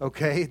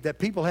 okay, that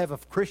people have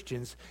of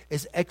Christians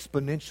is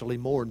exponentially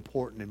more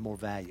important and more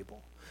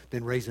valuable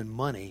than raising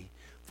money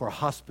for a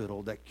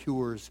hospital that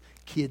cures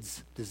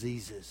kids'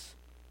 diseases.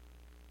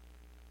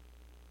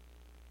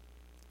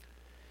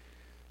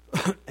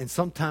 And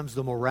sometimes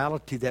the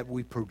morality that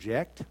we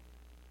project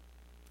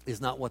is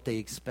not what they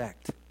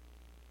expect.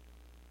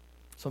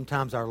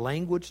 Sometimes our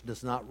language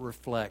does not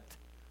reflect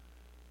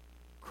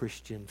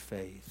Christian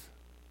faith.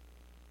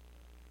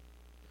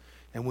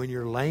 And when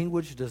your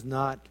language does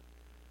not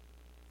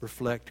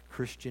reflect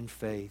Christian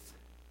faith,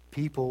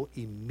 people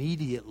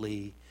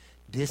immediately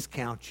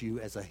discount you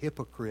as a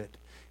hypocrite,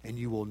 and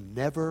you will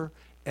never,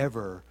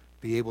 ever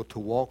be able to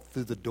walk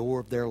through the door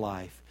of their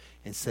life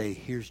and say,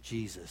 here's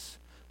Jesus.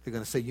 They're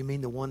going to say, you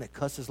mean the one that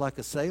cusses like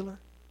a sailor?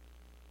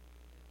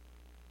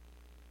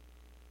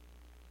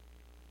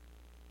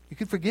 You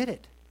can forget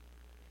it.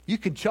 You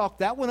can chalk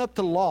that one up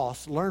to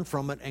loss, learn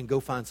from it, and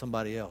go find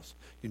somebody else.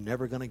 You're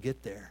never going to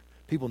get there.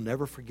 People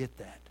never forget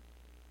that.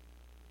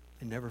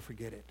 They never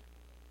forget it.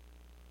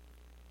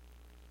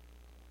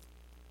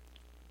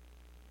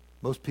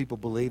 Most people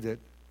believe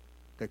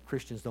that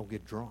Christians don't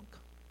get drunk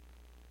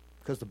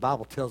because the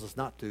Bible tells us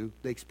not to.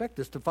 They expect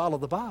us to follow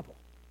the Bible.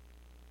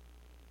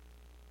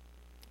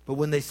 But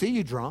when they see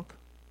you drunk,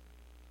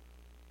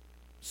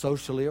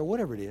 socially or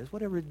whatever it is,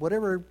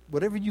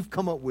 whatever you've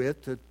come up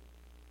with to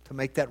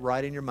make that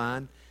right in your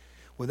mind,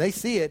 when they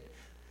see it,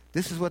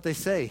 this is what they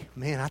say.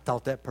 Man, I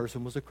thought that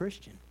person was a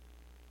Christian.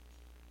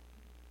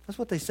 That's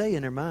what they say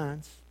in their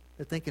minds.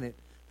 They're thinking it,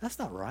 that's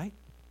not right.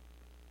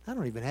 That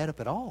don't even add up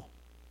at all.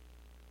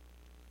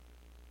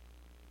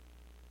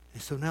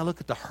 And so now look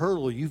at the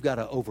hurdle you've got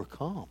to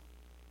overcome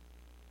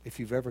if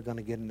you're ever going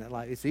to get in that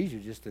life. It's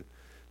easier just to,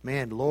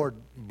 man, Lord,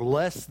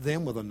 bless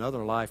them with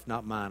another life,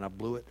 not mine. I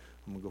blew it.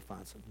 I'm going to go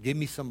find some. Give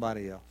me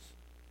somebody else.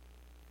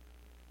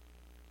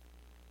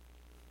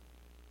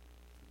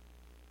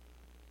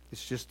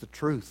 It's just the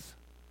truth.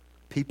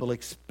 People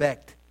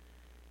expect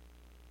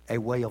a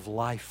way of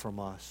life from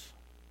us.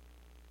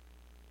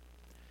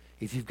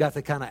 If you've got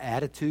the kind of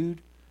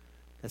attitude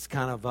that's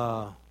kind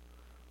of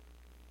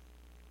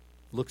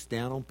looks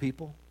down on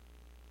people,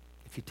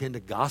 if you tend to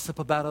gossip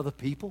about other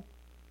people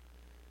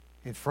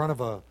in front of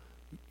a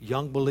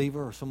young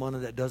believer or someone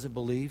that doesn't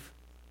believe,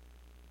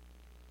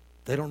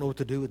 they don't know what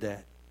to do with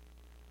that.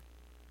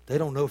 They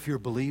don't know if you're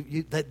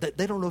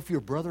they don't know if you're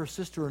a brother or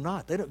sister or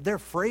not. They're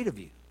afraid of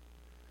you.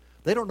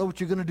 They don't know what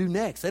you're going to do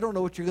next. They don't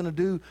know what you're going to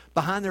do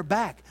behind their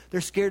back.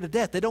 They're scared to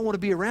death. They don't want to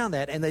be around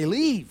that, and they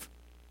leave.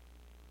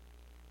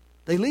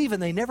 They leave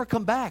and they never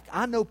come back.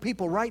 I know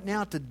people right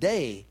now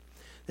today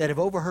that have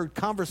overheard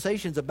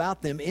conversations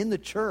about them in the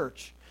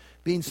church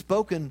being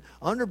spoken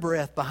under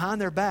breath behind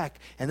their back,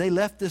 and they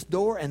left this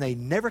door and they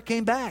never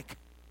came back.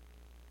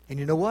 And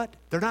you know what?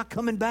 They're not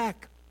coming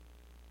back.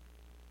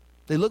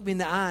 They looked me in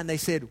the eye and they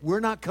said, we're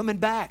not coming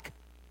back.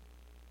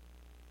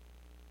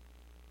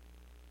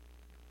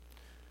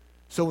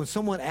 So when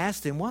someone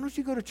asked him, why don't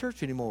you go to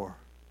church anymore?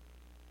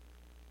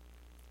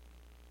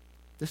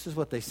 This is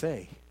what they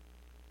say.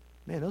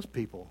 man, those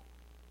people,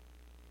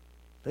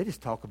 they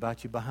just talk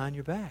about you behind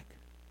your back.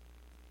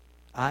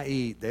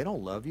 I.e., they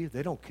don't love you.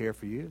 They don't care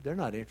for you. They're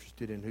not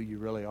interested in who you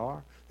really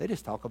are. They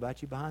just talk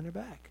about you behind their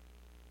back.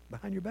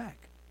 Behind your back.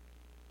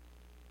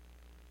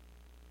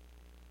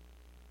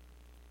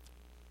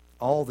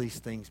 All these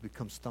things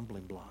become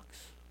stumbling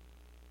blocks.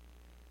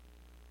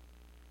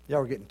 Y'all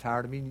are getting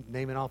tired of me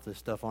naming off this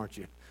stuff, aren't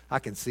you? I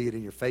can see it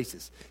in your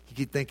faces. You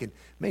keep thinking,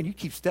 man, you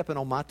keep stepping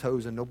on my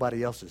toes and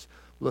nobody else's.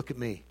 Look at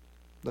me.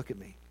 Look at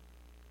me.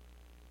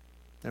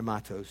 They're my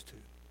toes too.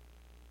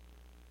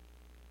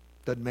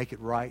 Doesn't make it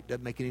right.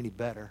 Doesn't make it any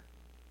better.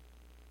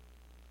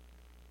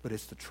 But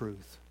it's the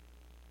truth.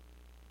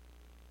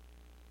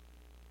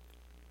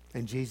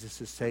 And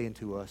Jesus is saying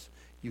to us,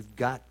 you've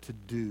got to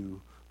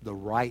do the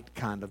right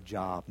kind of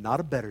job. Not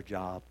a better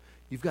job.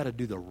 You've got to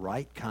do the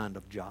right kind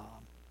of job.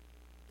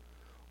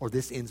 Or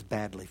this ends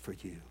badly for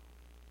you.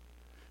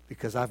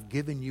 Because I've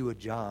given you a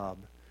job,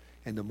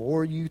 and the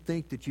more you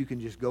think that you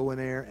can just go in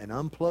there and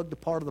unplug the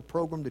part of the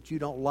program that you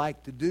don't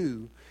like to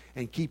do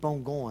and keep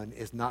on going,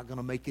 is not going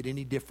to make it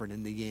any different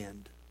in the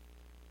end.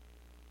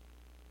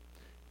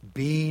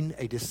 Being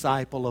a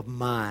disciple of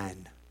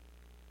mine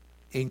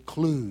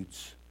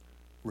includes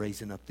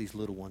raising up these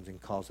little ones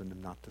and causing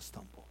them not to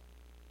stumble.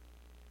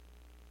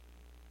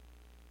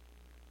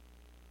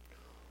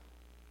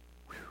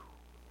 Whew.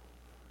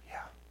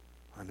 Yeah,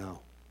 I know.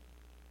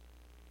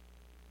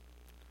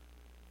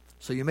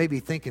 So you may be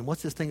thinking,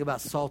 what's this thing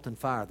about salt and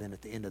fire then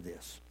at the end of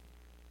this?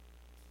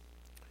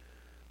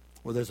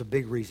 Well, there's a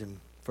big reason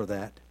for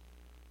that.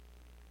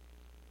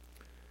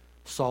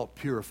 Salt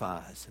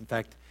purifies. In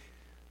fact,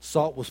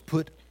 salt was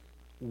put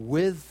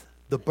with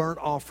the burnt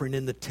offering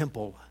in the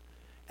temple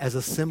as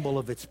a symbol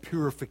of its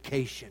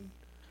purification.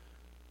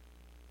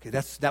 Okay,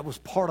 that was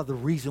part of the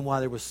reason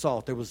why there was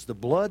salt. There was the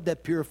blood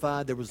that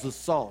purified. There was the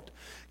salt.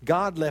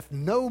 God left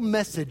no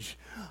message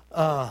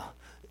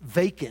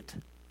vacant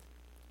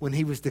when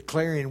he was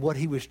declaring what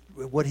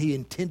he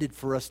intended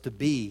for us to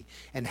be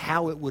and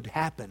how it would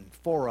happen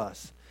for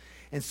us.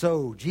 And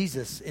so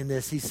Jesus in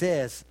this, he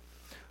says,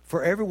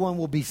 for everyone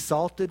will be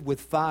salted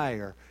with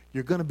fire.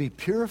 You're going to be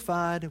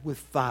purified with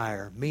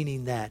fire,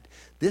 meaning that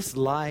this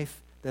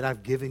life that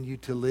I've given you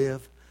to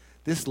live,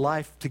 this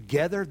life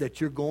together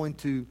that you're going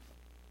to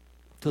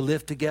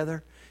live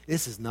together,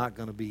 this is not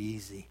going to be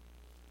easy.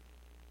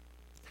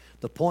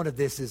 The point of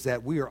this is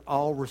that we are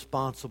all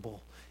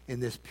responsible in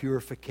this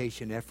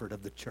purification effort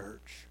of the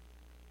church.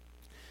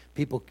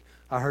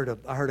 I heard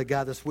a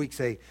guy this week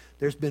say,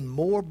 there's been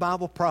more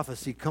Bible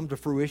prophecy come to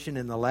fruition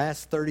in the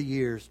last 30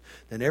 years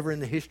than ever in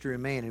the history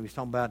of man. And he was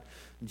talking about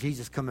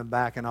Jesus coming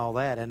back and all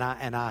that. And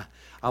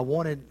I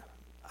wanted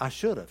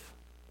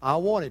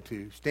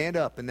to stand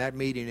up in that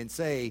meeting and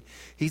say,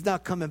 he's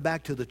not coming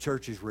back till the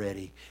church is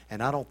ready,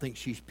 and I don't think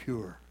she's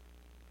pure.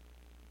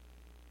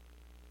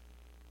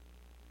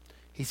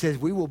 He says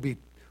we will be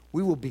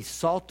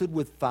salted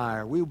with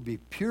fire. We will be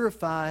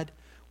purified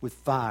with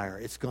fire.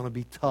 It's going to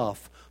be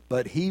tough,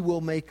 but he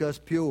will make us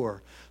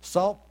pure.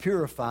 Salt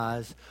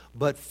purifies,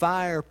 but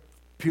fire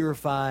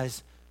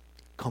purifies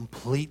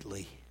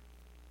completely.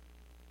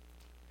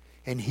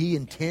 And he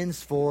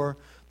intends for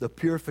the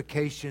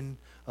purification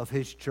of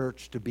his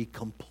church to be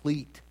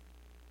complete.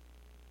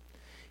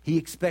 He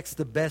expects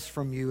the best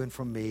from you and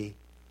from me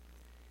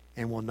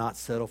and will not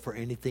settle for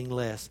anything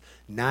less.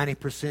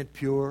 90%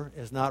 pure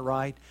is not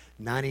right.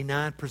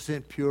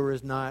 99% pure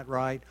is not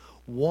right.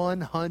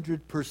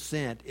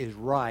 100% is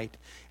right.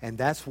 And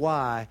that's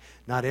why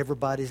not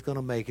everybody's going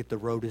to make it. The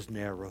road is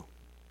narrow.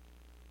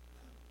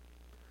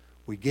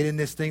 We get in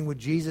this thing with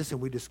Jesus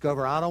and we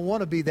discover, I don't want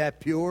to be that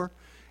pure.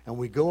 And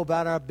we go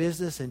about our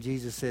business and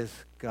Jesus says,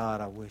 God,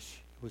 I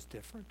wish it was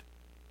different.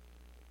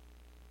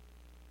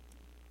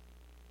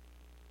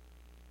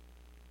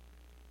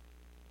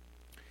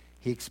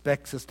 He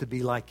expects us to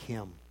be like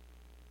him.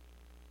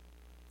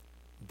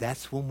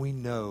 That's when we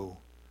know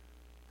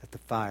that the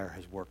fire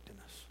has worked in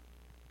us.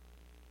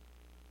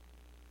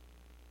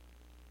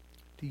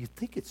 Do you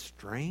think it's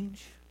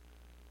strange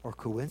or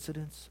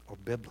coincidence or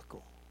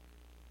biblical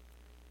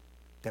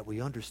that we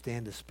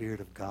understand the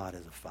Spirit of God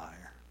as a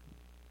fire?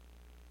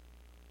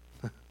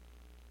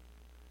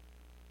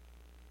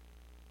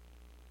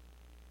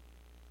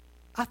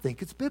 I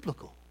think it's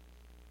biblical.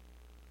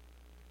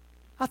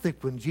 I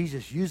think when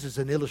Jesus uses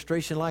an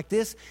illustration like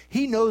this,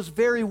 he knows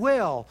very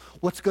well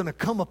what's going to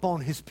come upon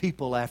his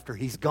people after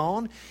he's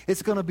gone.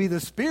 It's going to be the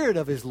Spirit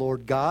of his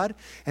Lord God,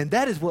 and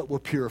that is what will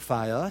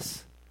purify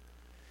us.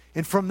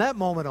 And from that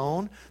moment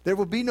on, there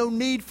will be no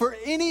need for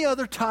any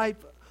other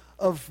type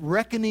of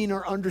reckoning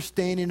or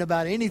understanding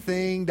about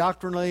anything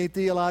doctrinally,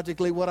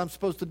 theologically, what I'm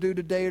supposed to do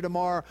today or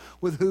tomorrow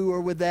with who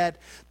or with that.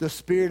 The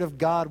Spirit of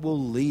God will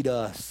lead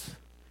us.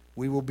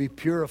 We will be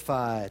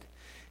purified.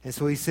 And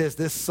so he says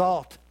this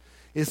salt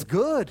is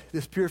good.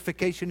 This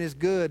purification is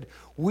good.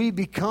 We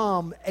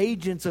become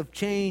agents of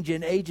change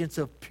and agents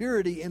of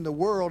purity in the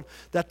world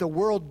that the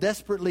world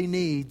desperately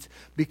needs,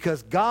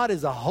 because God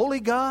is a holy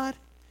God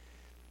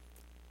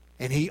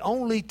and he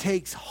only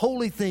takes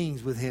holy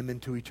things with him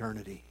into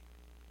eternity.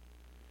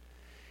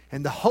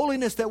 And the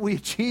holiness that we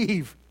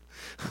achieve,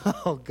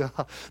 oh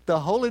God, the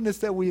holiness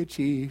that we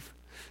achieve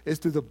is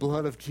through the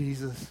blood of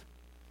Jesus.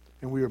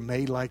 And we are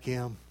made like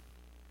Him.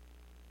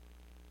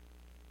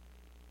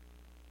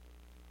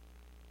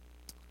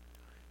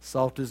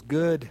 Salt is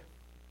good.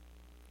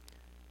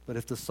 But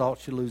if the salt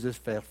should lose its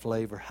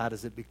flavor, how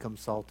does it become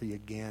salty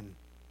again?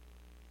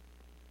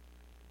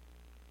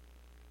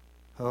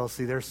 Oh,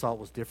 see, their salt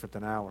was different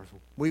than ours.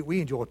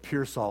 We enjoy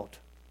pure salt.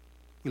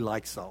 We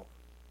like salt.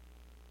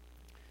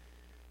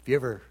 If you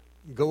ever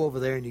go over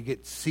there and you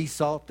get sea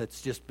salt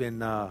that's just been,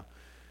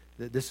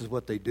 this is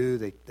what they do.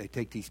 They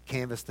take these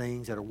canvas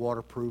things that are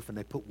waterproof and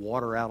they put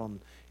water out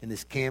in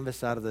this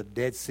canvas out of the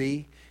Dead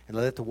Sea and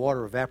let the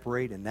water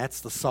evaporate, and that's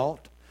the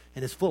salt.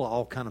 And it's full of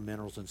all kind of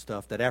minerals and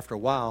stuff that after a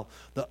while,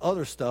 the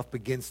other stuff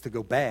begins to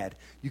go bad.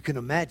 You can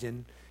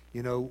imagine,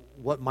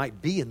 what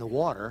might be in the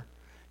water.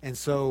 And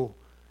so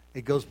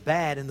it goes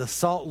bad and the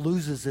salt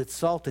loses its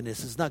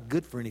saltiness. It's not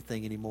good for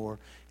anything anymore.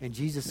 And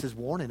Jesus is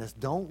warning us,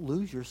 don't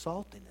lose your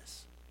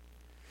saltiness.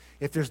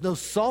 If there's no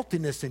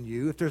saltiness in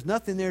you, if there's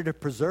nothing there to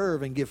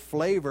preserve and give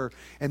flavor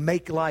and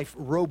make life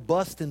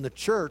robust in the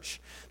church,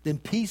 then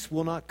peace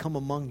will not come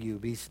among you.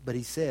 But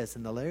he says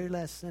in the very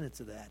last sentence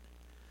of that,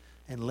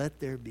 and let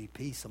there be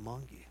peace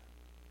among you.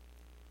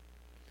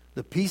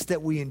 The peace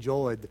that we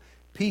enjoyed.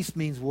 Peace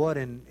means what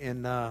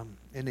in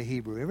the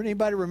Hebrew?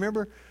 Anybody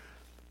remember?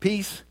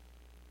 Peace,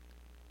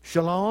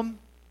 shalom,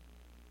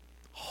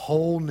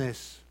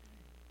 wholeness,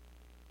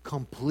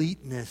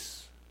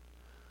 completeness.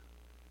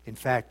 In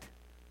fact,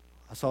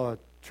 I saw a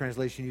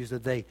translation used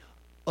today,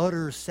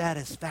 utter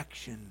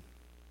satisfaction.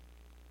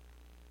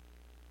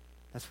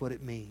 That's what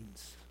it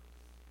means.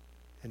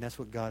 And that's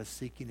what God is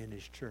seeking in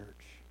His church.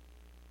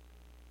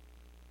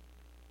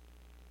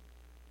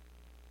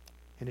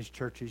 And His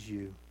church is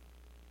you.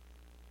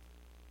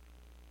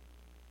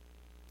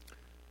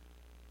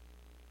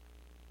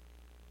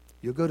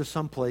 You'll go to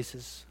some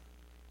places,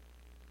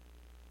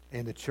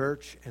 and the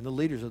church and the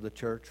leaders of the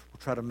church will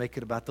try to make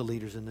it about the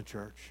leaders in the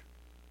church.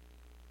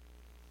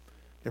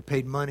 They're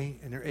paid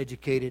money, and they're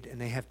educated, and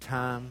they have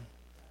time,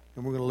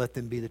 and we're going to let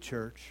them be the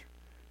church.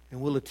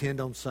 And we'll attend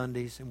on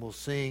Sundays, and we'll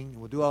sing, and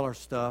we'll do all our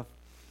stuff.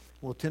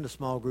 We'll attend a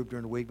small group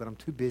during the week, but I'm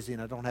too busy,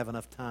 and I don't have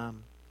enough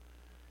time.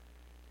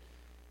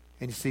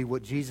 And you see,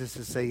 what Jesus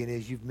is saying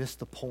is, you've missed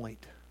the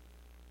point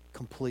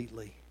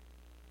completely.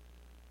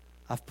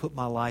 I've put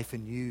my life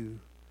in you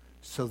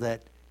so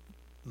that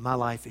my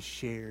life is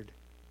shared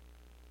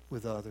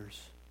with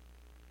others.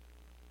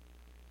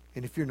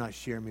 And if you're not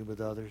sharing me with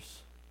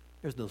others,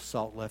 there's no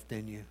salt left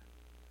in you.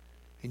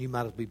 And you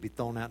might as well be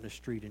thrown out in the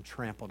street and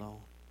trampled on.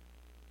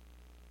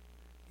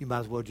 You might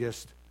as well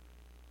just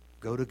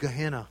go to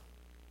Gehenna,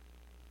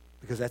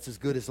 because that's as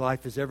good as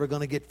life is ever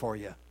going to get for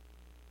you.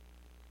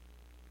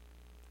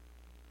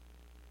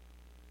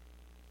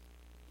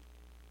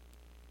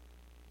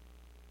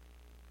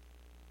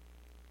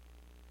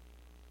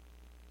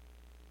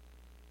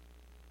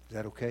 Is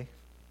that okay?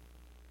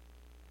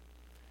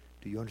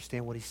 Do you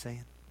understand what he's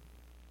saying?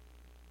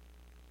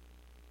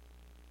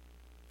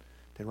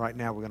 Then right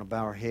now we're going to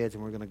bow our heads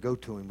and we're going to go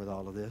to him with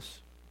all of this.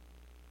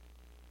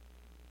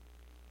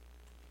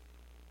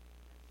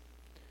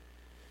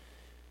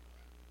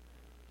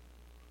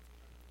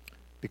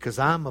 Because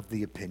I'm of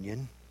the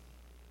opinion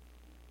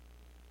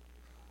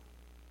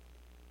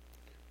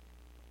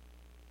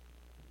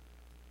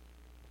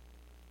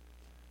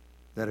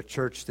that a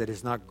church that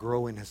is not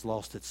growing has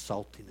lost its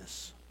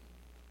saltiness.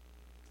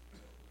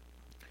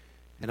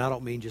 And I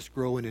don't mean just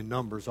growing in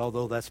numbers,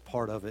 although that's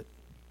part of it.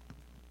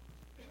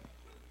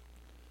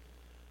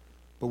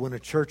 But when a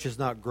church is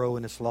not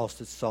growing, it's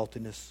lost its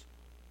saltiness.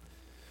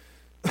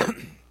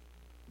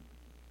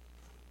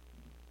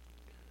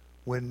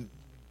 When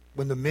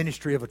the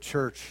ministry of a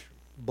church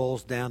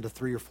boils down to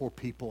 3 or 4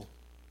 people,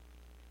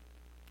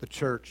 the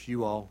church,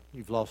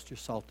 you've lost your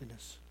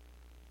saltiness.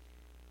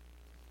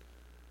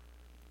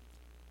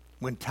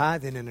 When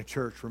tithing in a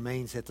church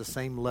remains at the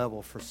same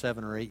level for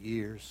 7 or 8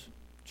 years,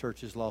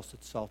 church has lost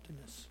its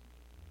saltiness.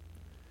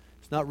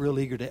 It's not real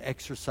eager to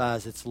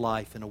exercise its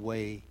life in a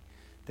way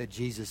that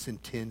Jesus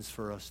intends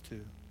for us to.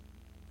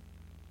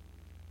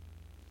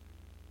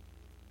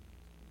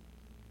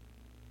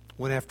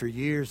 When after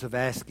years of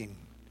asking,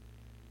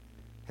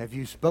 have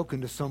you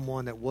spoken to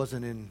someone that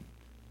wasn't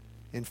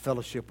in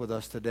fellowship with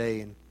us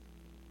today, and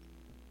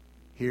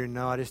here,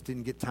 no, I just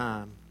didn't get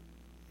time,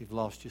 you've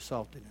lost your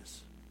saltiness.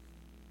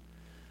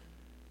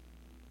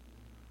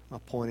 My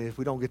point is,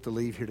 we don't get to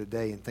leave here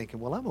today and thinking,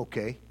 well, I'm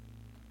okay.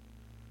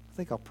 I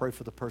think I'll pray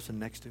for the person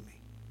next to me.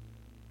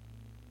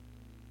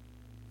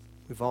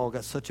 We've all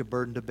got such a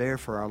burden to bear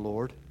for our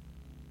Lord.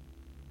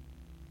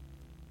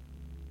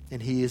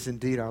 And He is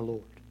indeed our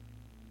Lord.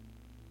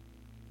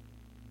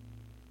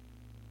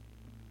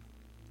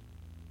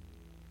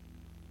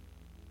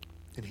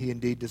 And He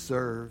indeed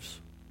deserves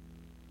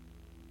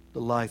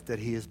the life that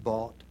He has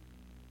bought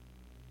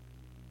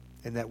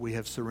and that we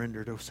have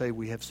surrendered, or say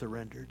we have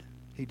surrendered.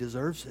 He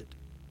deserves it.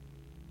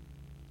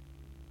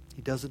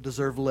 He doesn't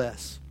deserve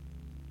less.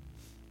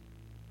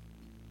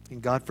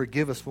 And God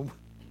forgive us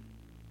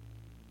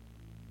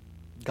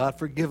God,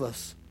 forgive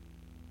us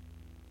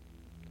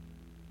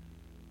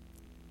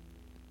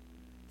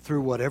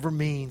through whatever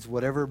means,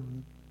 whatever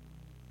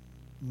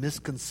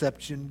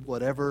misconception,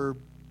 whatever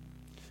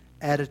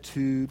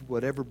attitude,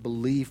 whatever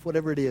belief,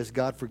 whatever it is.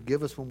 God,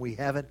 forgive us when we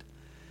haven't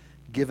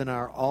given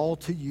our all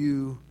to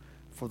you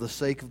for the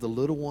sake of the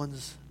little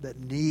ones that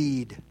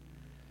need.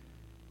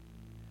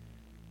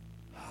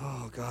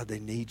 Oh, God, they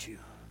need you.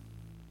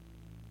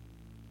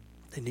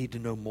 They need to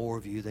know more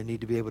of you. They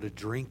need to be able to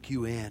drink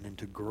you in and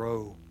to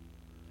grow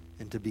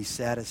and to be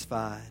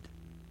satisfied.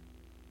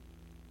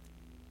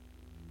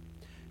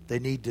 They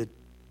need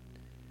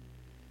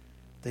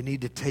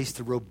to taste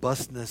the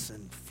robustness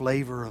and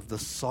flavor of the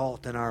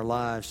salt in our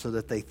lives so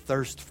that they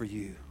thirst for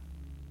you.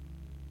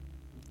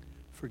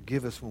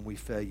 Forgive us when we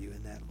fail you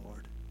in that,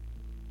 Lord.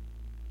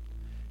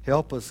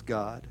 Help us,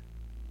 God.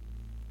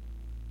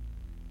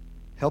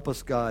 Help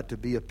us, God, to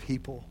be a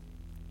people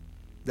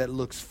that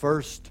looks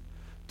first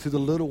to the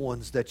little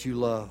ones that you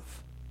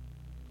love.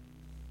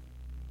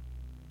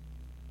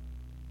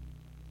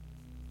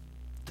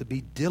 To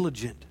be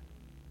diligent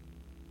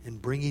in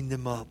bringing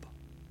them up.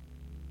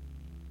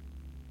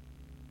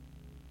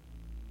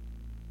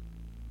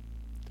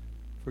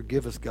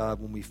 Forgive us, God,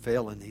 when we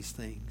fail in these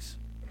things.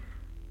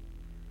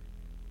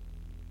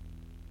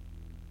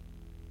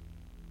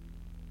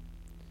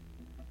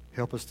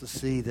 Help us to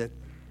see that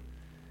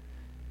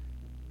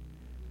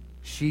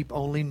sheep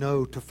only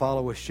know to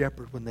follow a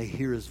shepherd when they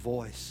hear his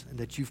voice, and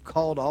that you've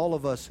called all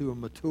of us who are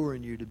mature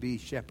in you to be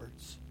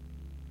shepherds,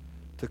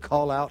 to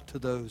call out to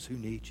those who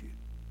need you.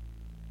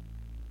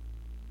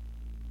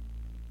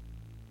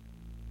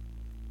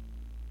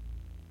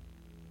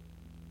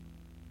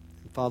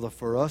 And Father,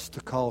 for us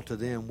to call to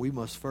them, we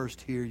must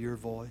first hear your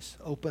voice.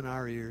 Open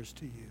our ears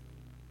to you.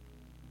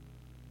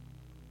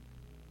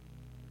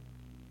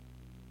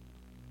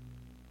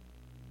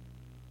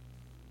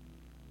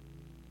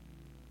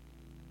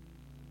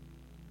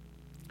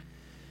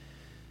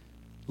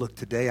 Look,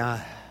 today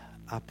I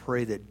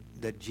pray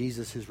that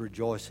Jesus is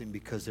rejoicing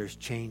because there's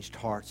changed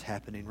hearts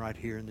happening right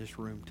here in this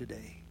room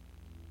today.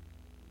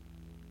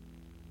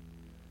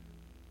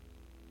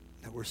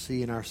 That we're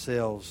seeing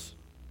ourselves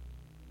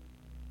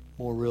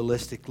more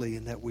realistically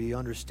and that we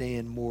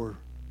understand more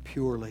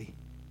purely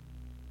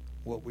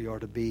what we are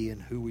to be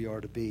and who we are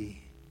to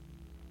be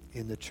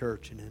in the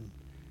church and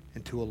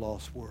into a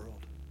lost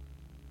world.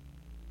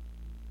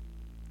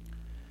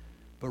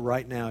 But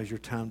right now is your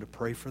time to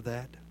pray for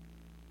that.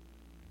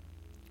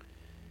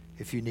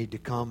 If you need to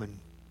come and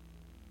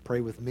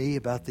pray with me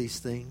about these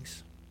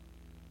things,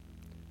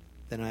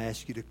 then I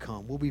ask you to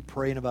come. We'll be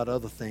praying about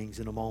other things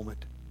in a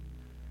moment.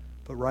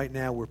 But right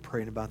now we're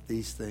praying about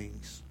these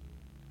things.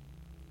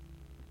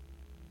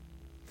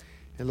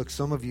 And look,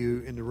 some of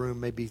you in the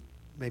room may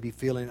be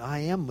feeling, I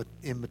am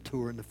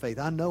immature in the faith.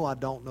 I know I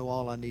don't know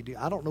all I need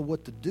to. I don't know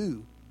what to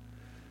do.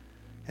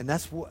 And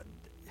that's what,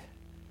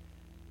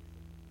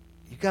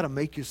 you've got to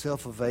make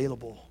yourself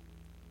available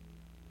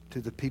to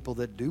the people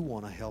that do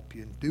want to help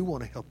you and do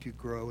want to help you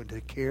grow and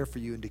to care for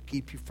you and to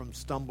keep you from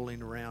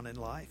stumbling around in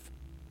life.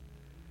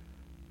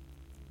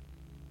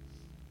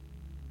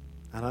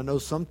 And I know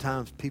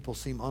sometimes people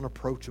seem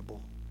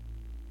unapproachable.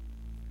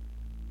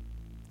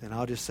 And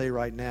I'll just say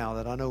right now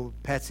that I know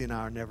Patsy and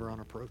I are never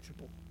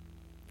unapproachable.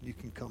 You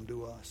can come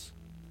to us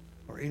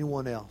or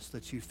anyone else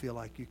that you feel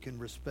like you can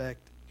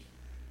respect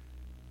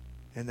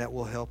and that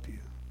will help you.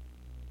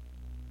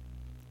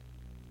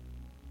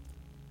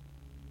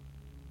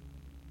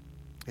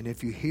 And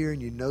if you're here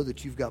and you know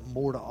that you've got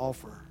more to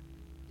offer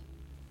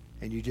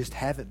and you just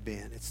haven't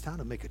been, it's time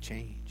to make a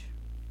change.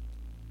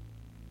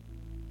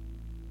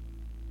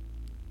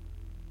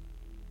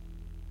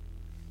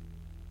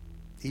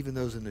 Even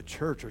those in the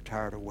church are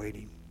tired of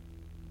waiting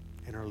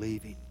and are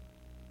leaving.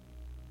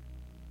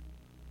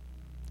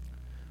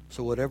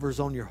 So whatever's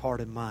on your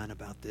heart and mind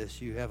about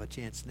this, you have a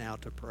chance now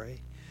to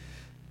pray.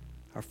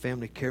 Our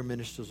family care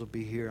ministers will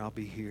be here. I'll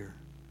be here.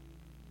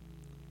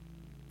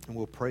 And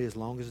we'll pray as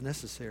long as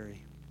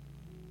necessary.